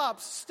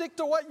 Pops, stick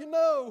to what you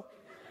know.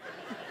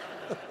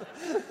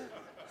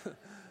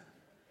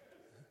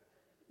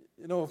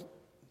 You know,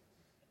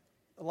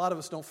 a lot of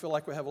us don't feel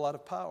like we have a lot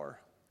of power.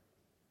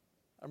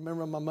 I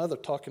remember my mother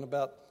talking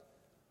about,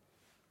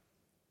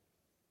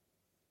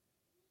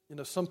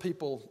 some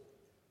people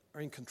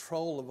are in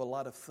control of a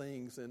lot of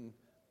things,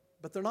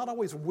 but they're not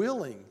always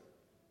willing.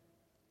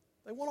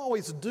 They won't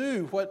always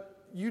do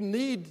what you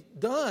need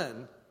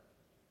done.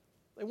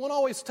 They won't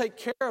always take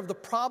care of the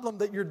problem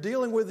that you're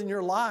dealing with in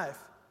your life.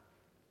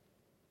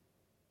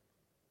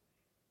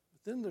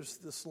 But then there's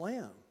this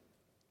lamb.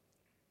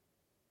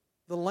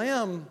 The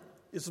lamb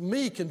is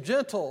meek and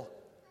gentle.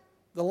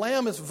 The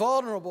lamb is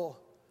vulnerable.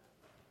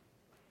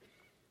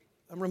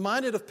 I'm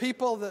reminded of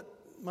people that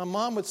my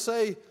mom would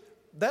say,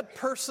 that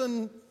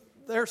person,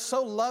 they're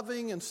so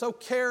loving and so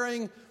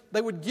caring,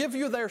 they would give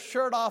you their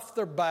shirt off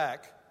their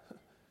back.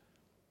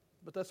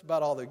 But that's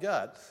about all they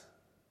got.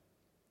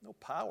 No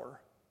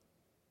power.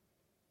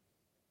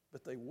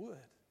 But they would.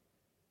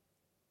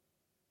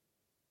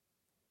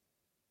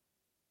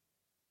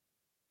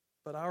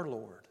 But our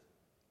Lord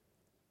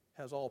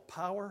has all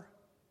power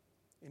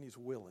and He's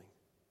willing.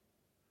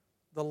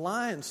 The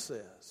Lion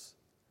says,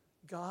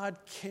 God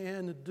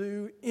can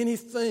do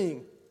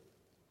anything.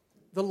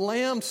 The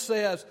Lamb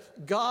says,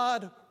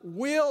 God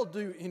will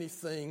do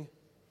anything.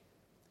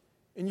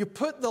 And you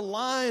put the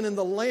Lion and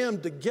the Lamb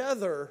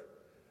together,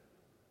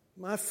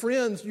 my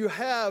friends, you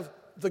have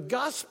the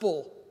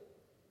gospel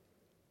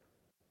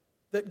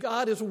that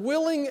God is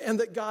willing and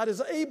that God is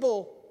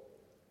able.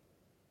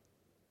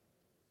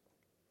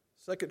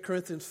 2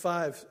 Corinthians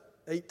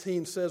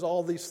 5:18 says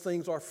all these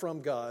things are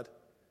from God.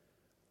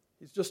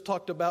 He's just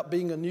talked about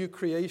being a new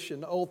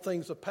creation. Old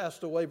things have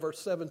passed away. Verse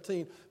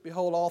 17,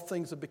 behold, all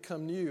things have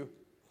become new.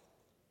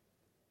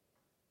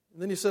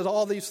 And then he says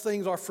all these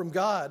things are from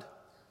God.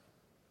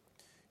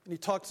 And he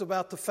talks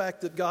about the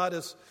fact that God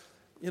has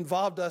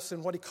involved us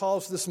in what he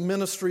calls this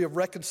ministry of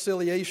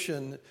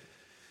reconciliation.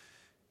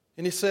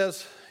 And he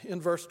says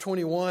in verse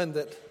 21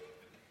 that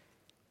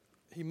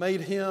he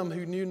made him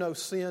who knew no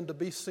sin to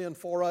be sin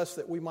for us,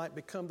 that we might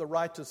become the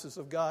righteousness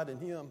of God in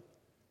him.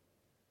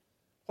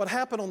 What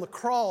happened on the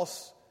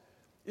cross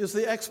is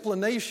the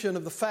explanation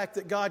of the fact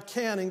that God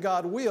can and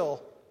God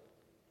will.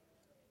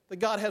 That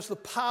God has the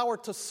power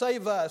to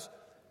save us,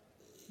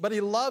 but He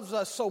loves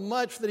us so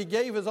much that He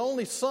gave His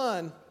only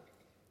Son.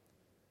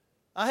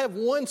 I have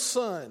one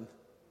son.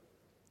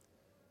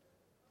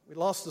 We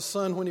lost a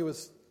son when he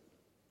was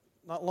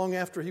not long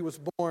after he was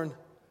born,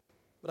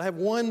 but I have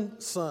one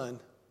son.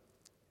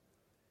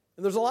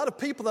 And there's a lot of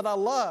people that I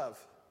love.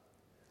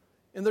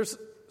 And there's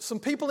some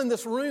people in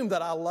this room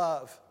that I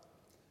love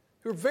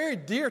who are very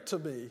dear to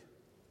me.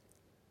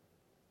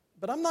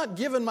 But I'm not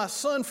giving my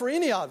son for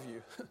any of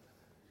you.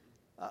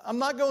 I'm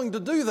not going to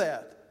do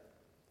that.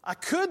 I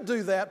could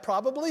do that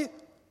probably,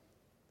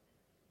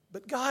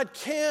 but God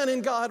can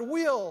and God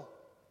will.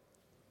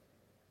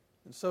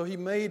 And so He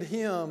made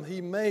him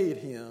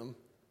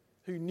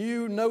who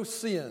knew no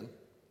sin.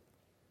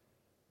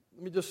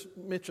 Let me just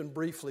mention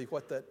briefly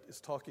what that is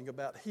talking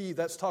about.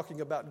 That's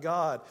talking about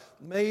God,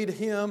 made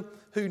him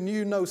who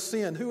knew no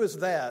sin. Who is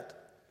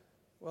that?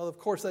 Well, of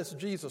course, that's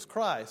Jesus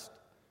Christ.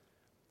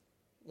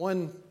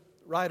 One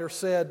writer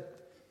said,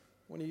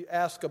 when he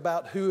asked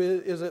about who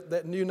is it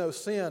that knew no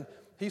sin,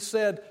 he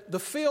said, the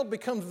field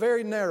becomes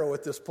very narrow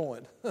at this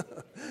point.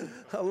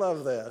 I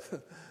love that.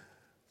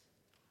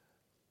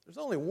 There's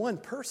only one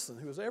person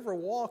who has ever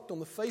walked on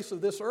the face of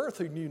this earth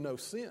who knew no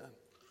sin.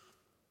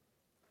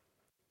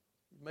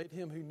 He made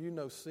him who knew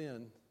no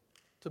sin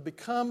to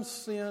become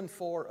sin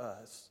for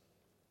us.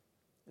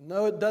 And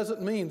no, it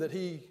doesn't mean that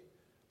he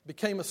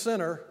became a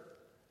sinner.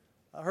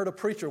 I heard a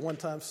preacher one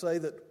time say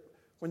that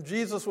when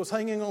Jesus was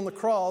hanging on the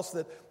cross,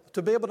 that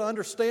to be able to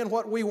understand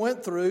what we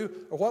went through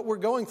or what we're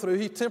going through,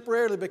 He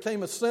temporarily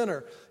became a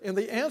sinner. And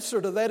the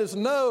answer to that is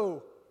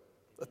no,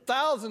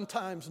 1,000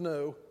 times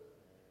no.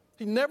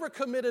 He never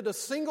committed a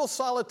single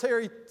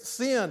solitary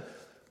sin.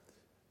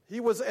 He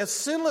was as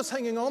sinless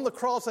hanging on the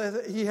cross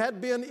as He had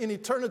been in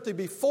eternity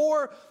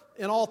before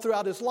and all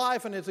throughout His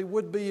life, and as He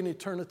would be in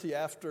eternity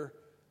after.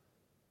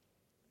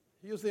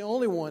 He was the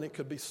only one it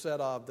could be said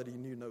of that He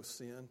knew no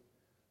sin.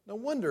 No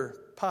wonder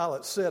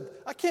Pilate said,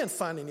 I can't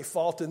find any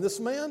fault in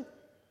this man.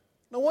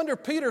 No wonder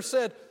Peter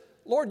said,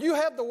 Lord, you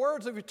have the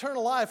words of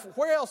eternal life.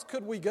 Where else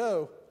could we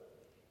go?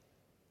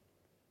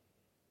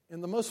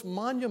 And the most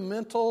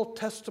monumental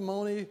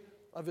testimony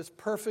of His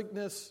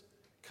perfectness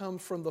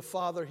comes from the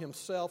Father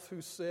Himself,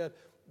 who said,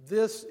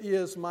 this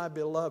is my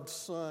beloved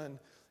Son,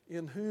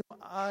 in whom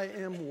I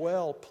am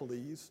well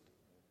pleased.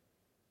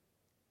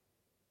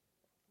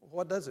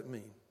 What does it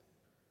mean?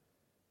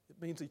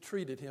 It means He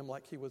treated Him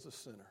like He was a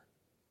sinner.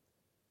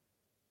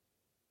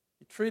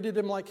 He treated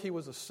Him like He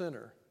was a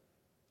sinner.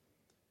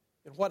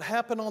 And what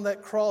happened on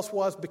that cross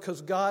was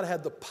because God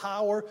had the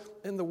power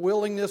and the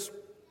willingness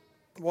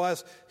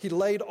was he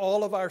laid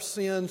all of our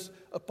sins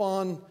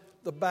upon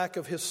the back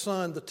of his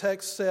Son. The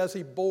text says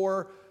he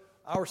bore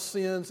our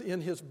sins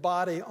in his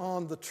body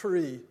on the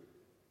tree.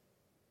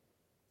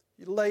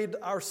 He laid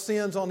our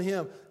sins on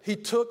him. He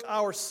took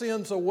our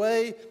sins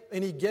away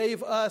and he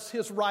gave us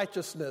his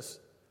righteousness.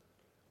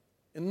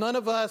 And none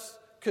of us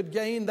could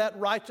gain that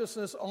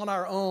righteousness on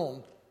our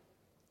own.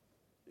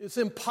 It's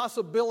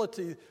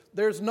impossibility.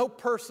 There's no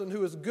person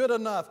who is good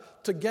enough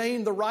to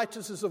gain the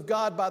righteousness of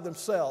God by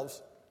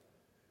themselves.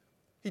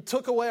 He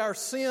took away our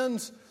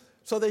sins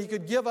so that he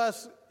could give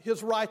us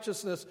his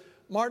righteousness.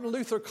 Martin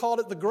Luther called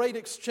it the great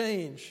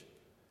exchange.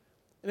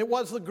 And it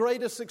was the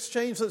greatest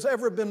exchange that's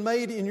ever been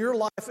made in your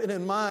life and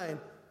in mine.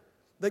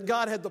 That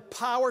God had the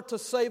power to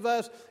save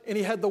us and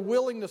he had the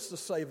willingness to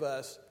save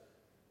us.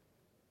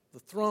 The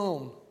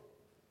throne,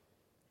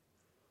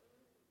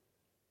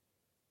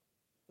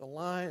 the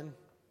Lion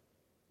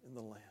and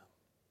the Lamb.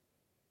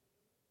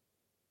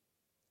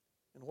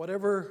 And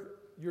whatever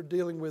you're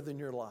dealing with in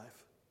your life,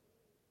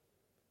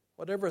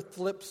 whatever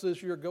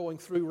thlipsis you're going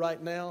through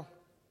right now,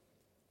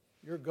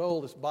 your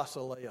goal is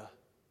Basileia.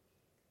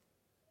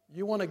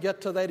 You want to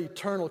get to that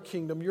eternal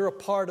kingdom. You're a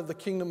part of the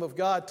kingdom of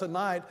God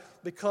tonight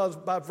because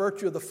by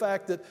virtue of the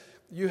fact that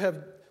you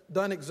have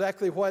done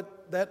exactly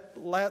what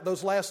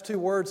those last two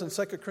words in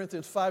 2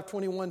 Corinthians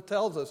 5:21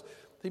 tells us.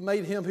 He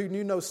made him who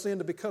knew no sin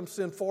to become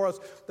sin for us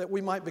that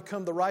we might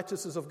become the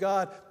righteousness of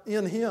God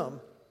in him.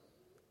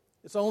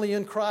 It's only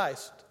in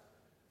Christ.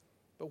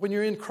 But when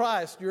you're in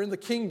Christ, you're in the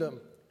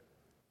kingdom.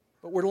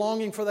 But we're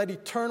longing for that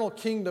eternal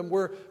kingdom.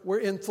 We're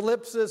in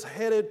thlipsis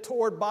headed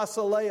toward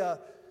Basileia.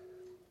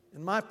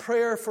 And my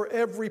prayer for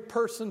every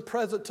person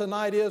present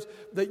tonight is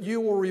that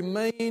you will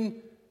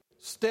remain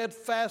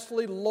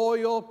steadfastly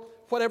loyal,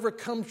 whatever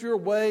comes your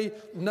way,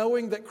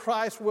 knowing that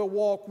Christ will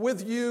walk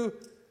with you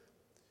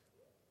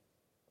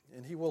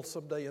and he will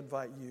someday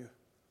invite you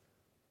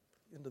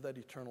into that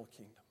eternal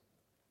kingdom.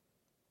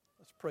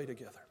 Let's pray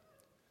together.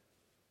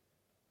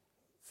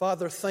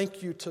 Father,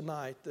 thank you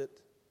tonight that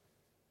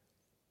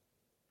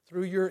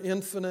through your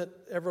infinite,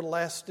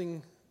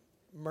 everlasting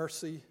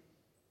mercy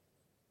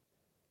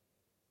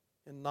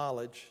and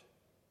knowledge,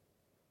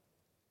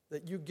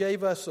 that you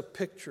gave us a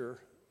picture,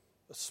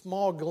 a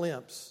small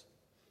glimpse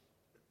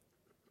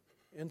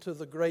into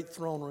the great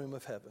throne room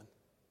of heaven.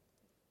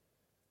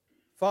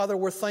 Father,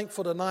 we're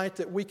thankful tonight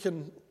that we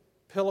can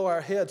pillow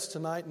our heads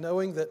tonight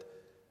knowing that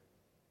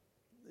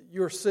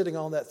you're sitting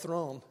on that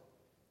throne.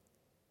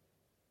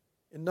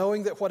 And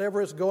knowing that whatever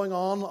is going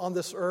on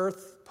this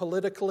earth,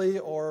 politically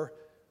or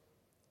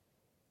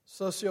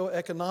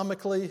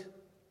socioeconomically,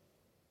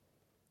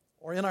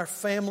 or in our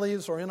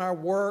families, or in our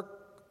work,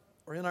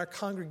 or in our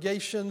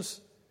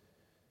congregations,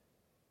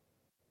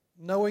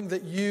 knowing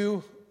that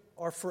you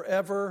are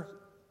forever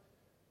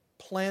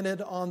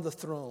planted on the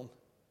throne,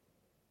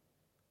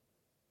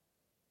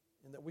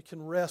 and that we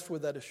can rest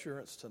with that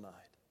assurance tonight.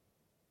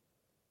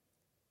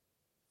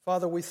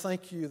 Father, we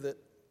thank you that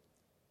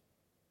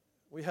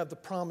we have the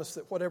promise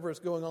that whatever is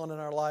going on in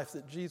our life,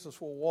 that Jesus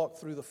will walk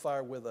through the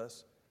fire with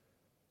us.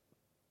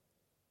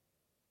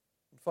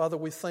 And Father,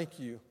 we thank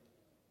you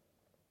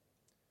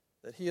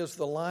that he is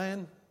the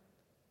Lion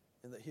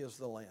and that he is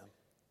the Lamb.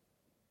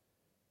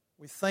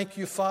 We thank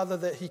you, Father,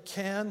 that he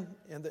can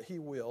and that he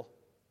will.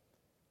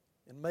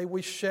 And may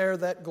we share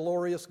that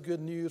glorious good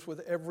news with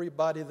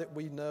everybody that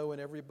we know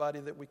and everybody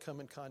that we come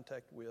in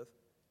contact with.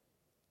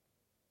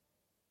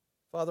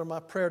 Father, my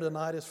prayer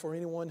tonight is for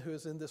anyone who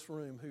is in this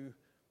room who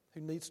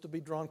needs to be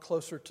drawn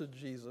closer to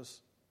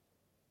Jesus.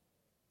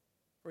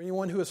 For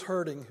anyone who is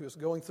hurting, who is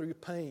going through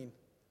pain,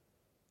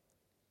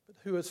 but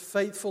who is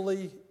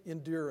faithfully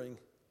enduring,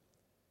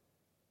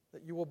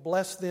 that you will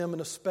bless them in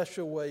a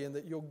special way and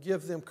that you'll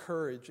give them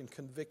courage and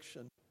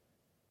conviction.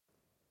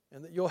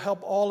 And that you'll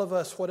help all of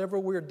us, whatever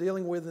we're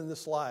dealing with in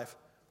this life,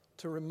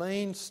 to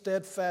remain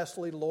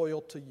steadfastly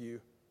loyal to you.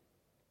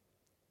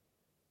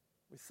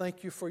 We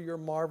thank you for your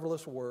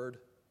marvelous word.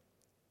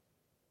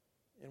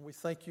 And we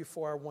thank you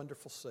for our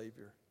wonderful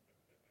Savior.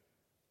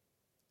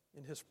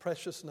 In his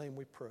precious name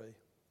we pray.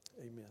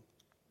 Amen.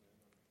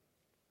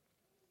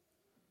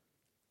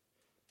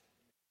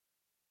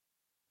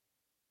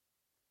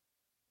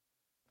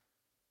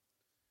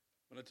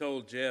 When I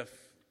told Jeff,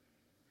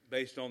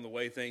 based on the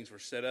way things were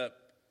set up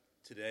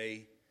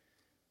today,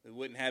 that we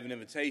wouldn't have an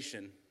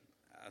invitation,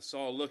 I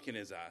saw a look in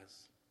his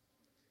eyes.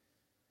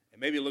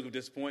 And maybe a look of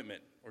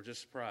disappointment or just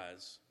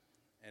surprise.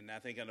 And I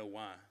think I know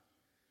why.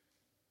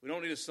 We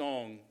don't need a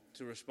song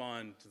to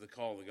respond to the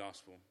call of the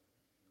gospel.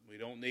 We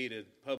don't need a public